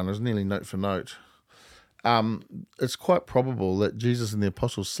Jewish one is nearly note for note. It's quite probable that Jesus and the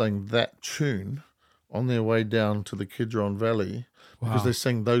apostles sang that tune on their way down to the Kidron Valley. Because they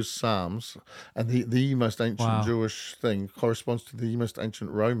sing those psalms, and the most ancient Jewish thing corresponds to the most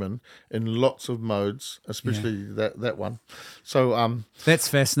ancient Roman in lots of modes, especially that one. So that's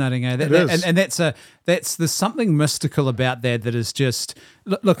fascinating, eh? It is. And there's something mystical about that is just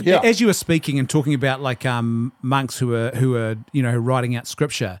look. As you were speaking and talking about like monks who are writing out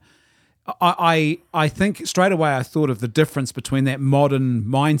scripture. I think straight away I thought of the difference between that modern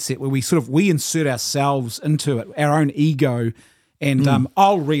mindset where we insert ourselves into it, our own ego. And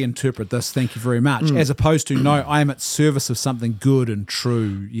I'll reinterpret this, thank you very much, as opposed to, no, I am at service of something good and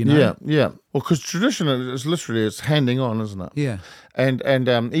true, Yeah. Well, because tradition is literally, it's handing on, isn't it? Yeah. And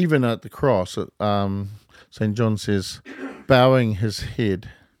even at the cross, St. John says, bowing his head,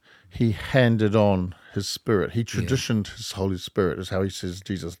 he handed on his spirit. He traditioned his Holy Spirit, is how he says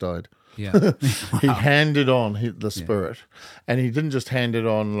Jesus died. Yeah. He handed on the spirit, and he didn't just hand it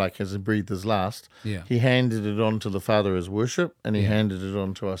on like as he breathed his last. He handed it on to the Father as worship, and he handed it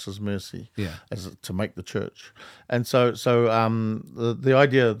on to us as mercy, as to make the church. And so the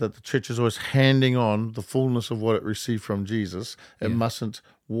idea that the church is always handing on the fullness of what it received from Jesus, it mustn't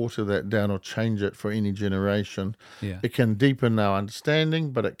water that down or change it for any generation. It can deepen our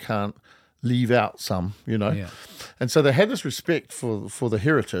understanding, but it can't leave out some, And so they had this respect for the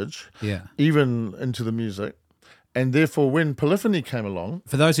heritage, even into the music. And therefore, when polyphony came along...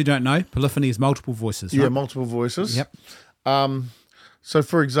 For those who don't know, polyphony is multiple voices, right? Yeah, multiple voices. Yep. So,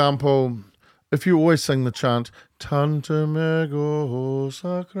 for example, if you always sing the chant, Tantum ergo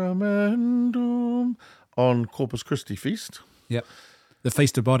sacramentum, on Corpus Christi feast... Yep. The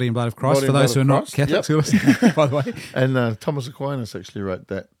Feast of Body and Blood of Christ, for those who are not Catholics, by the way. And Thomas Aquinas actually wrote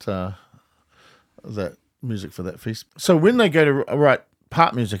that music for that feast. So when they go to write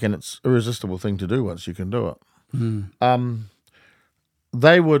part music, and it's an irresistible thing to do once you can do it,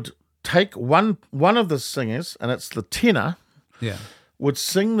 they would take one of the singers, and it's the tenor, would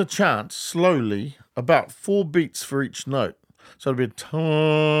sing the chant slowly, about 4 beats for each note. So it'd be ton,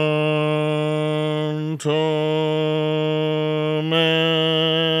 ton,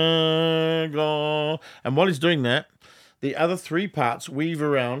 go. And while he's doing that, the other 3 parts weave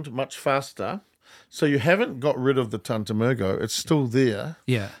around much faster. So you haven't got rid of the tantum ergo. It's still there.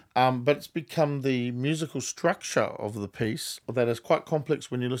 But it's become the musical structure of the piece that is quite complex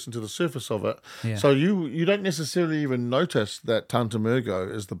when you listen to the surface of it. So you don't necessarily even notice that tantum ergo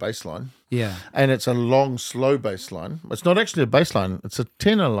is the bass line. And it's a long, slow bass line. It's not actually a bass line. It's a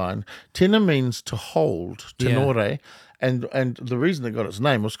tenor line. Tenor means to hold, tenore. and the reason it got its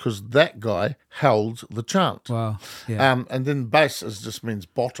name was because that guy held the chant. Wow. Yeah. And then bass just means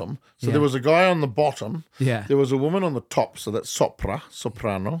bottom. So there was a guy on the bottom. Yeah. There was a woman on the top. So that's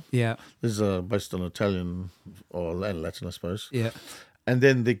soprano. Yeah. This is based on Italian or Latin, I suppose. Yeah. And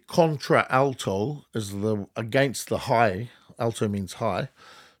then the contralto is against the high. Alto means high.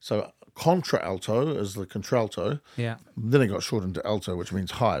 So contralto is the contralto. Yeah. Then it got shortened to alto, which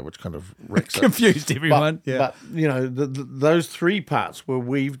means high, which kind of wrecks it. Confused everyone. But those three parts were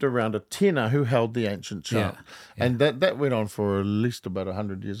weaved around a tenor who held the ancient chant. Yeah. And that went on for at least about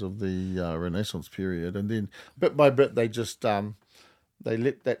 100 years of the Renaissance period. And then bit by bit, they just they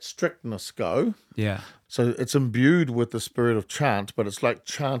let that strictness go. Yeah. So it's imbued with the spirit of chant, but it's like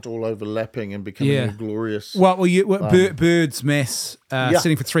chant all overlapping and becoming a glorious. Bird's Mass,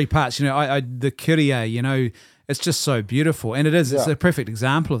 sitting for three parts. The Kyrie, it's just so beautiful, and it is. It's a perfect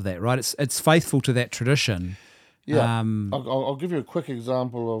example of that, right? It's faithful to that tradition. Yeah, I'll give you a quick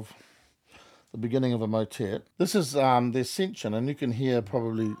example of the beginning of a motet. This is the Ascension, and you can hear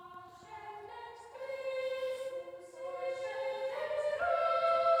probably.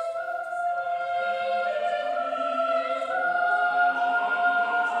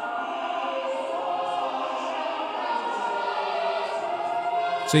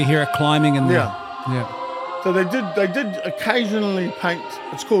 So you hear it climbing in there. Yeah. So they did occasionally paint.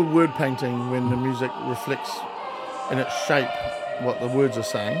 It's called word painting when the music reflects in its shape what the words are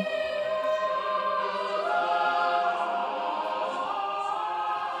saying.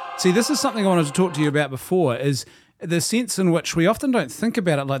 See, this is something I wanted to talk to you about before, is the sense in which we often don't think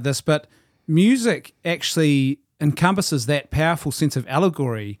about it like this, but music actually encompasses that powerful sense of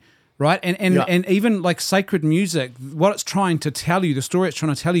allegory. Right, and even like sacred music, what it's trying to tell you, the story it's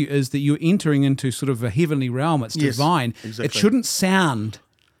trying to tell you is that you're entering into sort of a heavenly realm. It's divine. Exactly. It shouldn't sound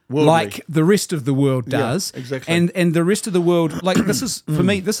worldly, like the rest of the world does. Yeah, exactly. And the rest of the world, like this is, for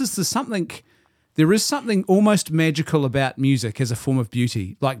me, this is something, there is something almost magical about music as a form of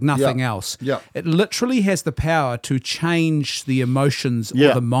beauty, like nothing else. Yeah. It literally has the power to change the emotions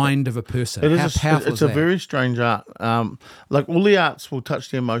or the mind of a person. It How is powerful it's is a that? very strange art. Like all the arts will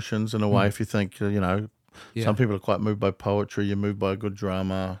touch the emotions in a way if you think, some people are quite moved by poetry, you're moved by a good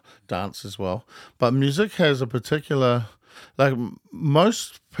drama, dance as well. But music has a particular, like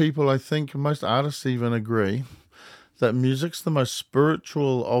most people, I think, most artists even agree, that music's the most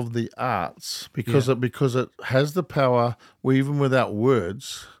spiritual of the arts because it has the power, even without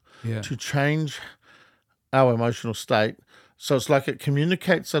words, to change our emotional state. So it's like it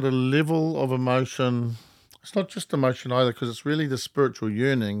communicates at a level of emotion. It's not just emotion either, because it's really the spiritual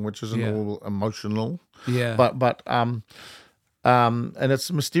yearning, which isn't all emotional. Yeah. But and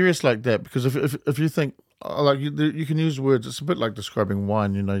it's mysterious like that, because if you think, like you can use words. It's a bit like describing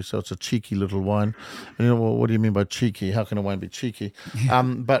wine, so it's a cheeky little wine. And well, what do you mean by cheeky? How can a wine be cheeky?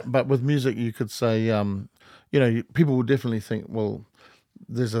 But with music, you could say, people will definitely think, well,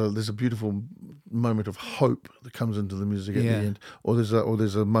 there's a beautiful moment of hope that comes into the music at the end, or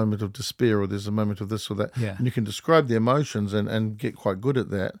there's a moment of despair, or there's a moment of this or that. Yeah. And you can describe the emotions and get quite good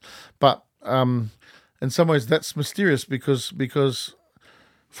at that. But in some ways, that's mysterious because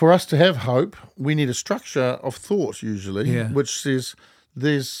for us to have hope, we need a structure of thought usually, which says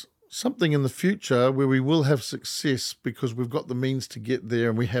there's something in the future where we will have success because we've got the means to get there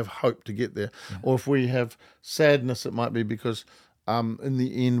and we have hope to get there. Yeah. Or if we have sadness, it might be because in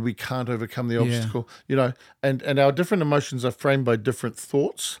the end we can't overcome the obstacle, and our different emotions are framed by different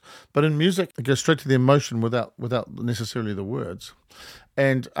thoughts. But in music, it goes straight to the emotion without necessarily the words.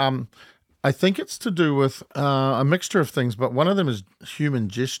 And I think it's to do with a mixture of things, but one of them is human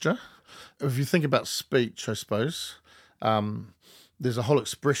gesture. If you think about speech, I suppose, there's a whole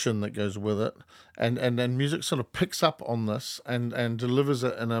expression that goes with it, and music sort of picks up on this and delivers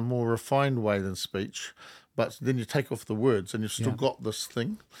it in a more refined way than speech. But then you take off the words, and you've still got this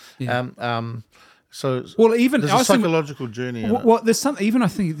thing. Yeah. So even there's a psychological journey in it. There's something, even I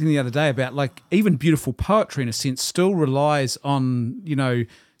think the other day, about like even beautiful poetry in a sense still relies on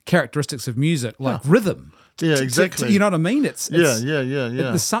characteristics of music, like rhythm. Yeah, exactly. You know what I mean? It's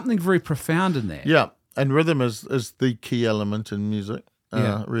There's something very profound in that. Yeah, and rhythm is the key element in music.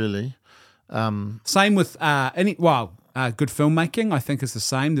 Really. Same with good filmmaking, I think, is the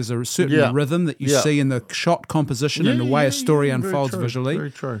same. There's a certain rhythm that you see in the shot composition and the way a story unfolds visually.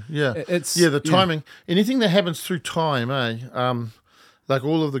 Very true. Yeah, the timing. Anything that happens through time, like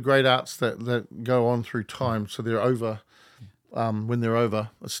all of the great arts that go on through time, so they're over. When they're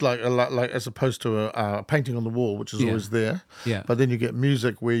over, it's like as opposed to a painting on the wall, which is always there. Yeah. But then you get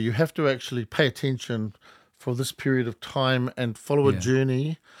music where you have to actually pay attention for this period of time and follow a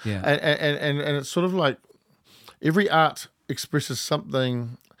journey. Yeah. And it's sort of like every art expresses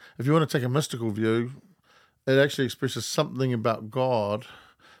something. If you want to take a mystical view, it actually expresses something about God,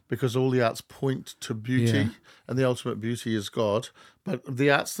 because all the arts point to beauty, and the ultimate beauty is God. But the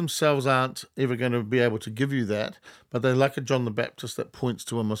arts themselves aren't ever going to be able to give you that, but they're like a John the Baptist that points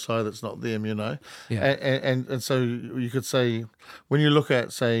to a Messiah that's not them, Yeah. And so you could say, when you look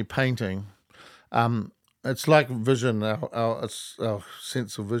at, say, painting, it's like vision, our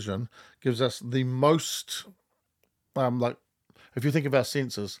sense of vision gives us the most, like, if you think of our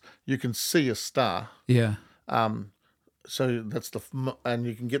senses, you can see a star. Yeah. So that's and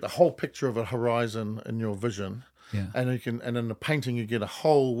you can get the whole picture of a horizon in your vision. Yeah. And in the painting you get a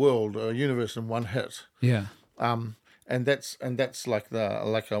whole world, a universe in one hit. Yeah. And that's like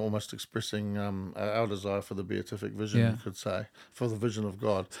almost expressing our desire for the beatific vision, you could say, for the vision of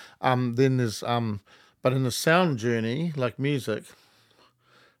God. Then there's but in the sound journey, like music,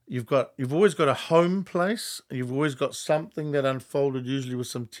 you've always got a home place. You've always got something that unfolded, usually with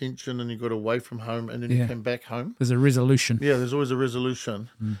some tension, and you got away from home, and then you came back home. There's a resolution. Yeah, there's always a resolution,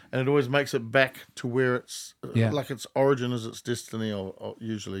 and it always makes it back to where it's like its origin is its destiny. Or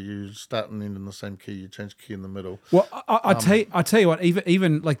usually you start and end in the same key. You change key in the middle. Well, I tell you what.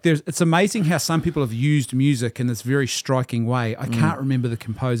 Even like it's amazing how some people have used music in this very striking way. I can't remember the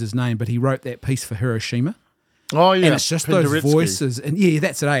composer's name, but he wrote that piece for Hiroshima. Oh yeah, and it's just those voices, and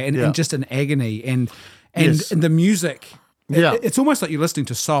that's it, and just an agony, and the music. It's almost like you're listening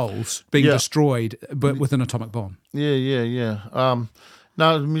to souls being destroyed, but with an atomic bomb. Yeah.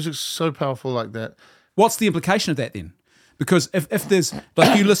 No, music's so powerful like that. What's the implication of that then? Because if there's,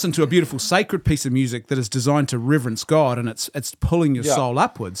 like, you listen to a beautiful sacred piece of music that is designed to reverence God, and it's pulling your soul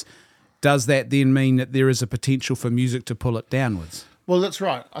upwards, does that then mean that there is a potential for music to pull it downwards? Well, that's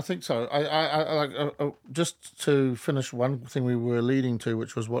right. I think so. I just to finish one thing we were leading to,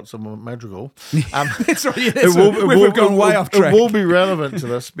 which was what's a madrigal. That's right. We've gone way off track. It will be relevant to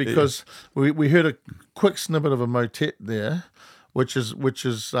this because we heard a quick snippet of a motet there, which is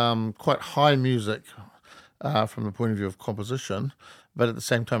quite high music from the point of view of composition, but at the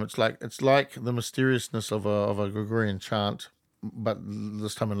same time, it's like the mysteriousness of a Gregorian chant, but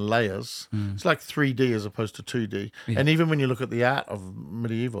this time in layers. It's like 3D as opposed to 2D. And even when you look at the art of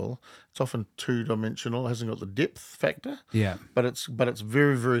medieval, it's often two-dimensional. It hasn't got the depth factor. Yeah. But it's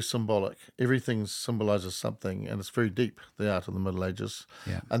very, very symbolic. Everything symbolizes something, and it's very deep, the art of the Middle Ages.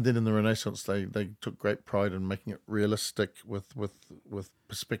 Yeah. And then in the Renaissance, they took great pride in making it realistic with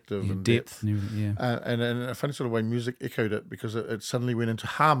perspective and depth. And in a funny sort of way, music echoed it because it suddenly went into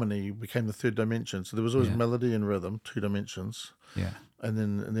harmony, became the third dimension. So there was always melody and rhythm, 2 dimensions. Yeah. And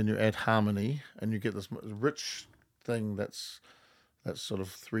then you add harmony, and you get this rich thing that's sort of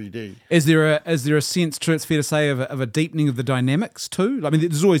 3D. Is there a sense, it's fair to say, of a deepening of the dynamics too? I mean,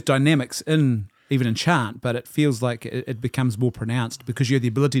 there's always dynamics even in chant, but it feels like it becomes more pronounced because you have the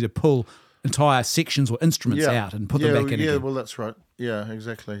ability to pull entire sections or instruments out and put them back in again. Yeah, well, that's right. Yeah,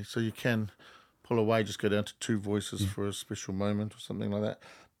 exactly. So you can pull away, just go down to 2 voices for a special moment or something like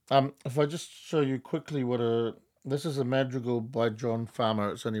that. If I just show you quickly this is a madrigal by John Farmer.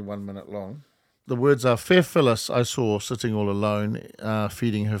 It's only 1 minute long. The words are, "Fair Phyllis I saw sitting all alone,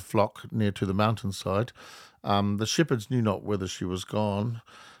 feeding her flock near to the mountainside. The shepherds knew not whither she was gone,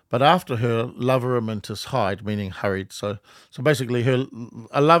 but after her lover Amyntas hied," meaning hurried. So basically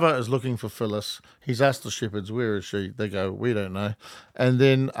a lover is looking for Phyllis. He's asked the shepherds, "Where is she?" They go, "We don't know." And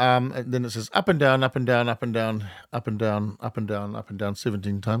then it says, up and down, up and down, up and down, up and down, up and down, up and down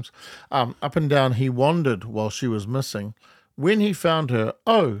 17 times. Up and down he wandered while she was missing. When he found her,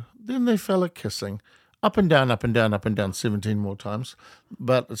 oh, then they fell a-kissing. Up and down, up and down, up and down 17 more times.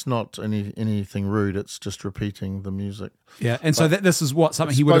 But it's not anything rude. It's just repeating the music. Yeah, and so this is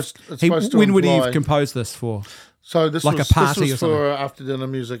something he would have... When would he have composed this for? So this like was, a party this was or something? for after-dinner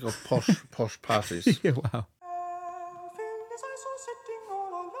music of posh parties. Yeah, wow.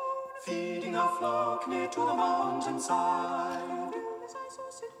 Feeding our flock near to the mountainside.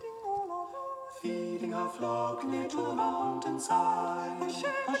 Feeding our flock near to the mountainside. The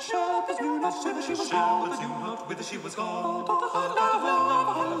shepherds knew not whither she was gone. Whither she was gone.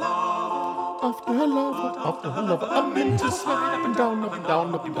 After her lover, Amyntas slide up and down, up and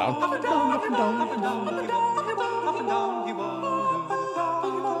down, up and down, up and down, up and down, up and down, up and down, up and down, he wandered, up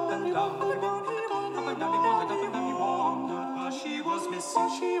and down, he wandered, but she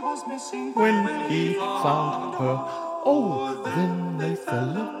was missing, when he found her, oh, then they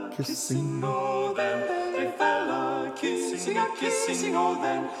fell a-kissing. Oh, then they fell a-kissing, a-kissing, oh,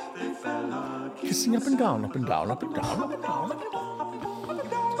 then they fell a-kissing. Kissing up and down, up and down, up and down, up and down, up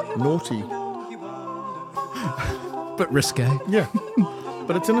and down. Naughty. But risque. Yeah.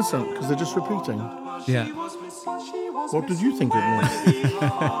 But it's innocent because they're just repeating. Yeah. What did you think it meant?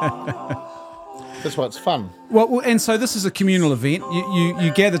 That's why it's fun. Well, and so this is a communal event.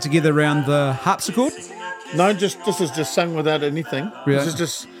 You gather together around the harpsichord? No, this is just sung without anything. Really? This is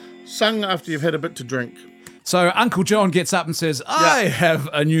just sung after you've had a bit to drink. So Uncle John gets up and says, I have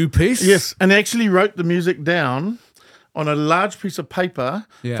a new piece. Yes, and actually wrote the music down on a large piece of paper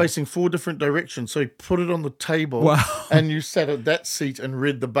facing 4 different directions. So he put it on the table and you sat at that seat and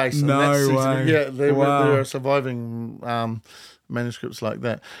read the bass. No way. Yeah, there are surviving manuscripts like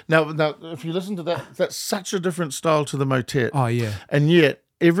that. Now, if you listen to that, that's such a different style to the motet. Oh, yeah. And yet,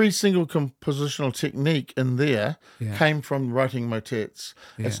 every single compositional technique in there came from writing motets.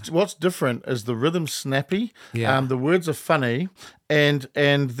 Yeah. What's different is the rhythm's snappy, the words are funny, and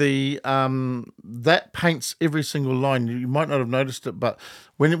the that paints every single line. You might not have noticed it, but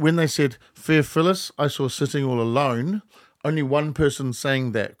when they said, "Fair Phyllis, I saw sitting all alone," only one person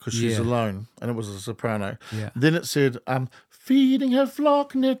sang that because she's alone, and it was a soprano. Yeah. Then it said, feeding her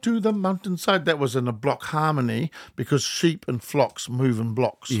flock near to the mountainside. That was in a block harmony because sheep and flocks move in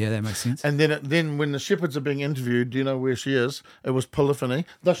blocks. Yeah, that makes sense. And then when the shepherds are being interviewed, do you know where she is? It was polyphony.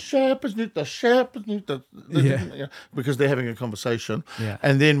 The shepherds knew, because they're having a conversation. Yeah.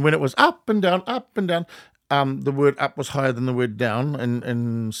 And then when it was up and down, the word up was higher than the word down,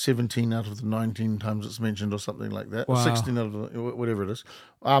 and 17 out of the 19 times it's mentioned or something like that. Wow. Or 16 out of the, whatever it is.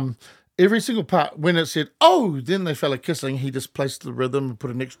 Every single part, when it said, oh, then they fell a kissing, he just placed the rhythm and put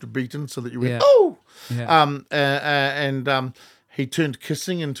an extra beat in so that you went, oh! Yeah. He turned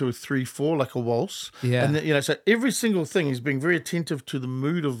kissing into a 3/4 like a waltz. Yeah. And so every single thing, he's being very attentive to the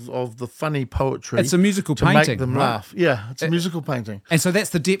mood of the funny poetry. It's a musical to painting, make them laugh. Yeah, it's a musical painting. And so that's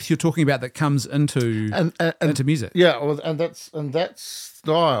the depth you're talking about that comes into music. Yeah, and that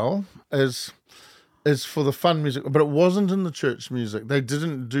style is for the fun music, but it wasn't in the church music. They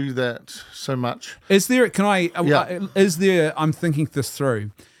didn't do that so much. Is there? I'm thinking this through.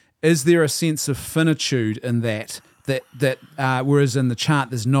 Is there a sense of finitude in that whereas in the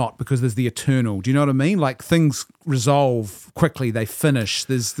chant there's not, because there's the eternal? Do you know what I mean? Like things resolve quickly, they finish.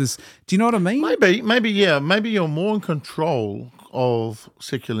 There's this. Do you know what I mean? Maybe you're more in control of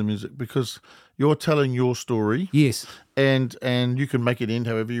secular music because you're telling your story. Yes. And you can make it end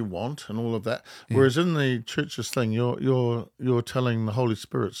however you want and all of that. Yeah. Whereas in the church's thing, you're telling the Holy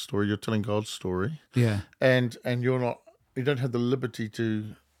Spirit's story. You're telling God's story. Yeah. And you don't have the liberty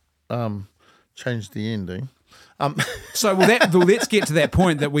to change the ending. So let's get to that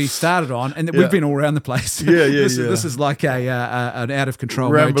point that we started on, and that we've been all around the place. This is like an out of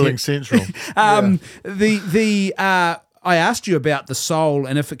control rambling central. I asked you about the soul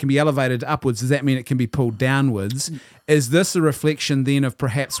and if it can be elevated upwards. Does that mean it can be pulled downwards? Is this a reflection then of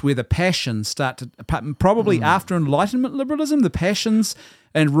perhaps where the passions start to, probably after Enlightenment liberalism, the passions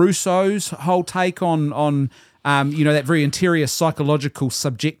and Rousseau's whole take on that very interior psychological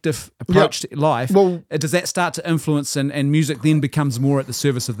subjective approach to life? Well, does that start to influence and music then becomes more at the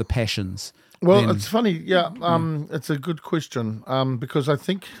service of the passions? Well, it's funny. It's a good question because I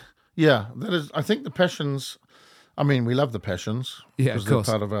think the passions. I mean, we love the passions because they're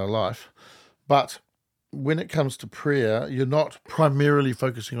part of our life. But when it comes to prayer, you're not primarily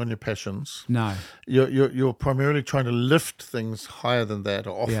focusing on your passions. No. You're primarily trying to lift things higher than that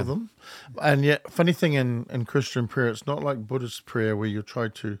or offer them. And yet, funny thing in Christian prayer, it's not like Buddhist prayer where you try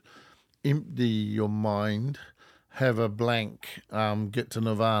to empty your mind, have a blank, get to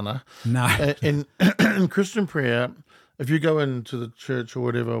nirvana. No. In Christian prayer, if you go into the church or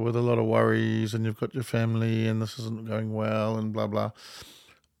whatever with a lot of worries and you've got your family and this isn't going well and blah, blah,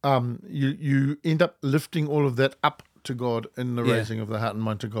 you end up lifting all of that up to God in the raising of the heart and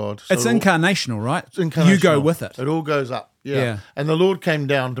mind to God. So it's incarnational, right? It's incarnational. You go with it. It all goes up. Yeah. And the Lord came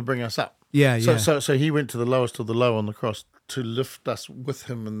down to bring us up. So he went to the lowest of the low on the cross to lift us with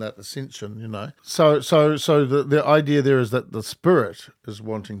him in that ascension, So the idea there is that the Spirit is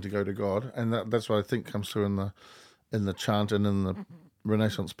wanting to go to God, and that's what I think comes through in the chant and in the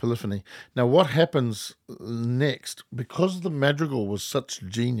Renaissance polyphony. Now, what happens next, because the madrigal was such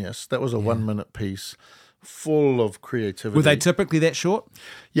genius, that was a 1-minute piece full of creativity. Were they typically that short?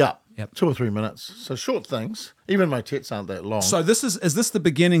 Yeah, 2 or 3 minutes. So short things. Even motets aren't that long. So is this the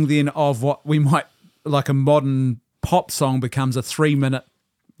beginning then of what we might, like a modern pop song becomes a 3-minute,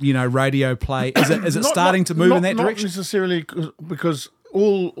 radio play? Is it starting to move in that direction? Not necessarily, because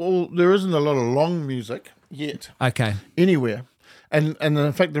all there isn't a lot of long music yet. Okay. Anywhere. And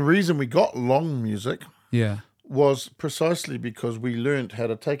in fact, the reason we got long music was precisely because we learned how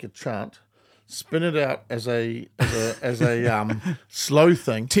to take a chant, spin it out as a slow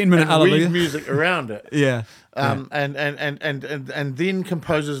thing, 10-minute hallelujah, weave music around it. And then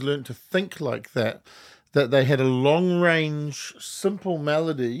composers learned to think like that. that they had a long-range, simple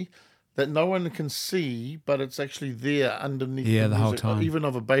melody that no one can see, but it's actually there underneath the music, whole time. Even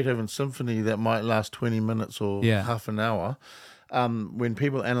of a Beethoven symphony that might last 20 minutes or half an hour. When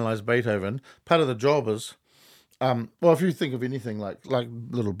people analyze Beethoven, part of the job is, well, if you think of anything like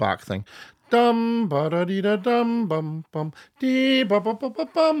little Bach thing, dum ba da dee da dum bum bum dee ba ba ba ba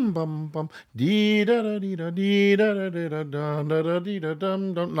bum bum bum dee da da dee da dee da da dee da da da da dee da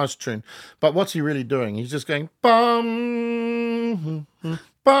dum dum. Nice tune, but what's he really doing? He's just going bum bum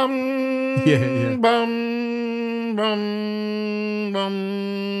bum bum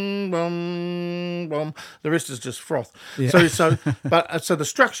bum bum bum. The rest is just froth. Yeah. So the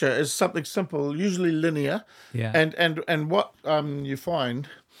structure is something simple, usually linear. Yeah. And what you find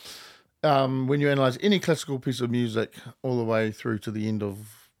when you analyze any classical piece of music all the way through to the end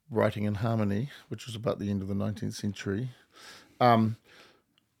of writing in harmony, which was about the end of the 19th century,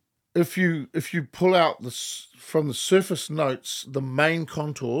 if you pull out from the surface notes the main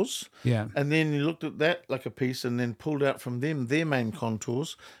contours, and then you looked at that like a piece, and then pulled out from them their main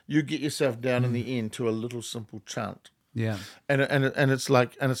contours, you get yourself down in the end to a little simple chant. Yeah, and it's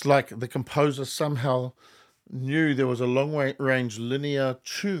like the composer somehow knew there was a long range linear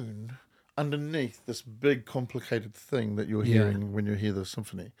tune underneath this big complicated thing that you're hearing when you hear the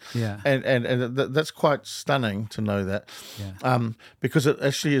symphony. And that's quite stunning to know that, because it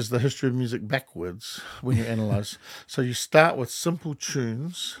actually is the history of music backwards when you analyze. So you start with simple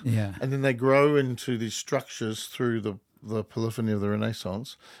tunes, and then they grow into these structures through the polyphony of the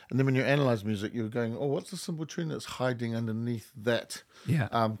Renaissance, and then when you analyze music, you're going, oh, what's the simple tune that's hiding underneath that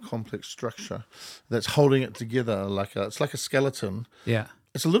complex structure that's holding it together it's like a skeleton.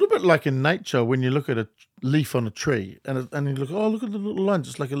 It's a little bit like in nature when you look at a leaf on a tree, and you look at the little lines.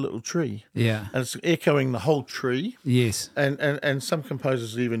 It's like a little tree. And it's echoing the whole tree. And some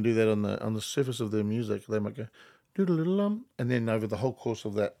composers even do that on the surface of their music. They might go doodle-little and then over the whole course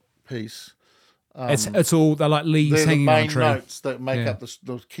of that piece, it's all they're like leaves hanging on a tree. The main notes that make up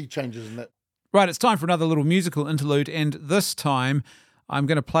the key changes in that. Right, it's time for another little musical interlude, and this time I'm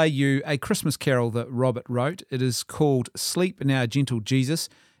going to play you a Christmas carol that Robert wrote. It is called Sleep Now, Gentle Jesus.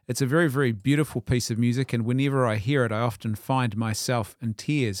 It's a very, very beautiful piece of music, and whenever I hear it, I often find myself in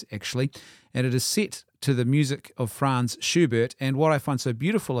tears, actually. And it is set to the music of Franz Schubert, and what I find so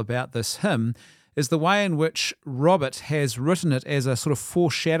beautiful about this hymn is the way in which Robert has written it as a sort of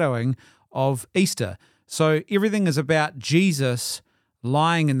foreshadowing of Easter. So everything is about Jesus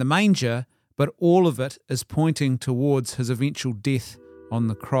lying in the manger, but all of it is pointing towards his eventual death on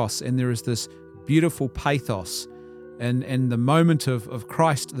the cross. And there is this beautiful pathos in the moment of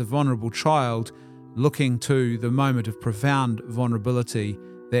Christ, the vulnerable child, looking to the moment of profound vulnerability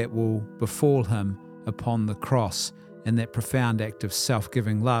that will befall him upon the cross, and that profound act of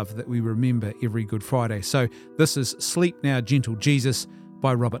self-giving love that we remember every Good Friday. So this is Sleep Now, Gentle Jesus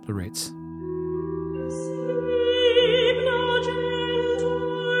by Robert Loretz. Sleep, gentle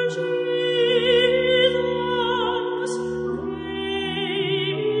Jesus.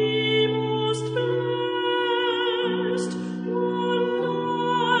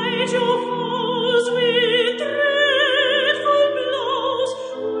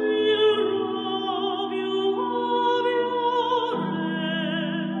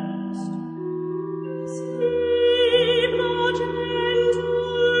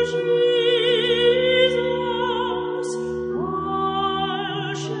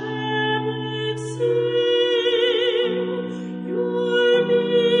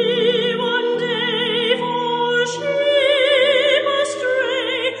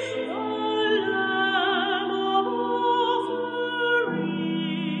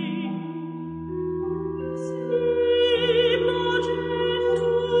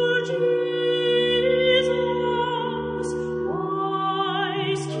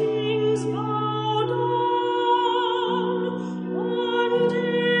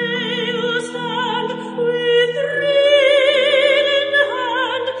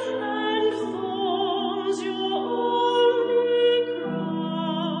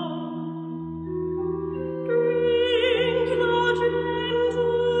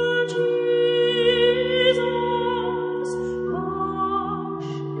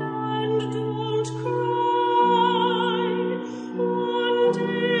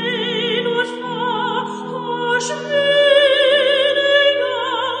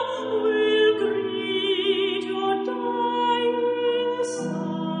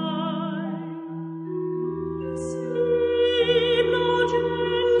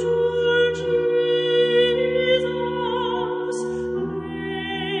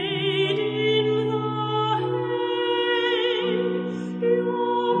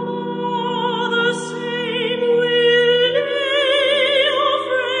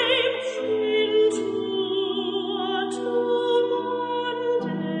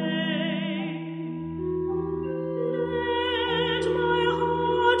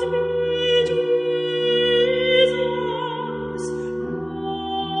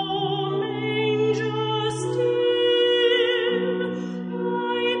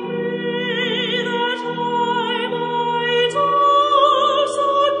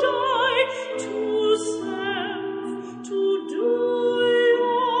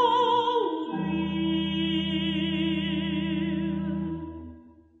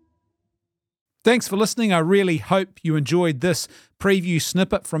 Thanks for listening. I really hope you enjoyed this preview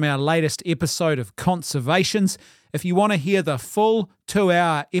snippet from our latest episode of Conservations. If you want to hear the full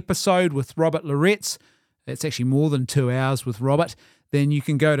 2-hour episode with Robert Loretz, it's actually more than 2 hours with Robert, then you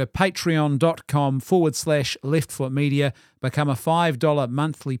can go to patreon.com/leftfootmedia, become a $5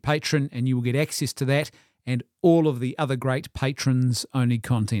 monthly patron, and you will get access to that and all of the other great patrons-only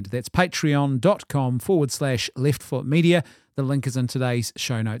content. That's patreon.com/leftfootmedia. The link is in today's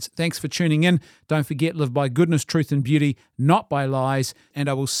show notes. Thanks for tuning in. Don't forget, live by goodness, truth, and beauty, not by lies. And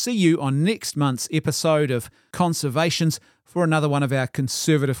I will see you on next month's episode of Conservations for another one of our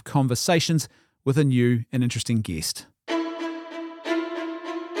conservative conversations with a new and interesting guest.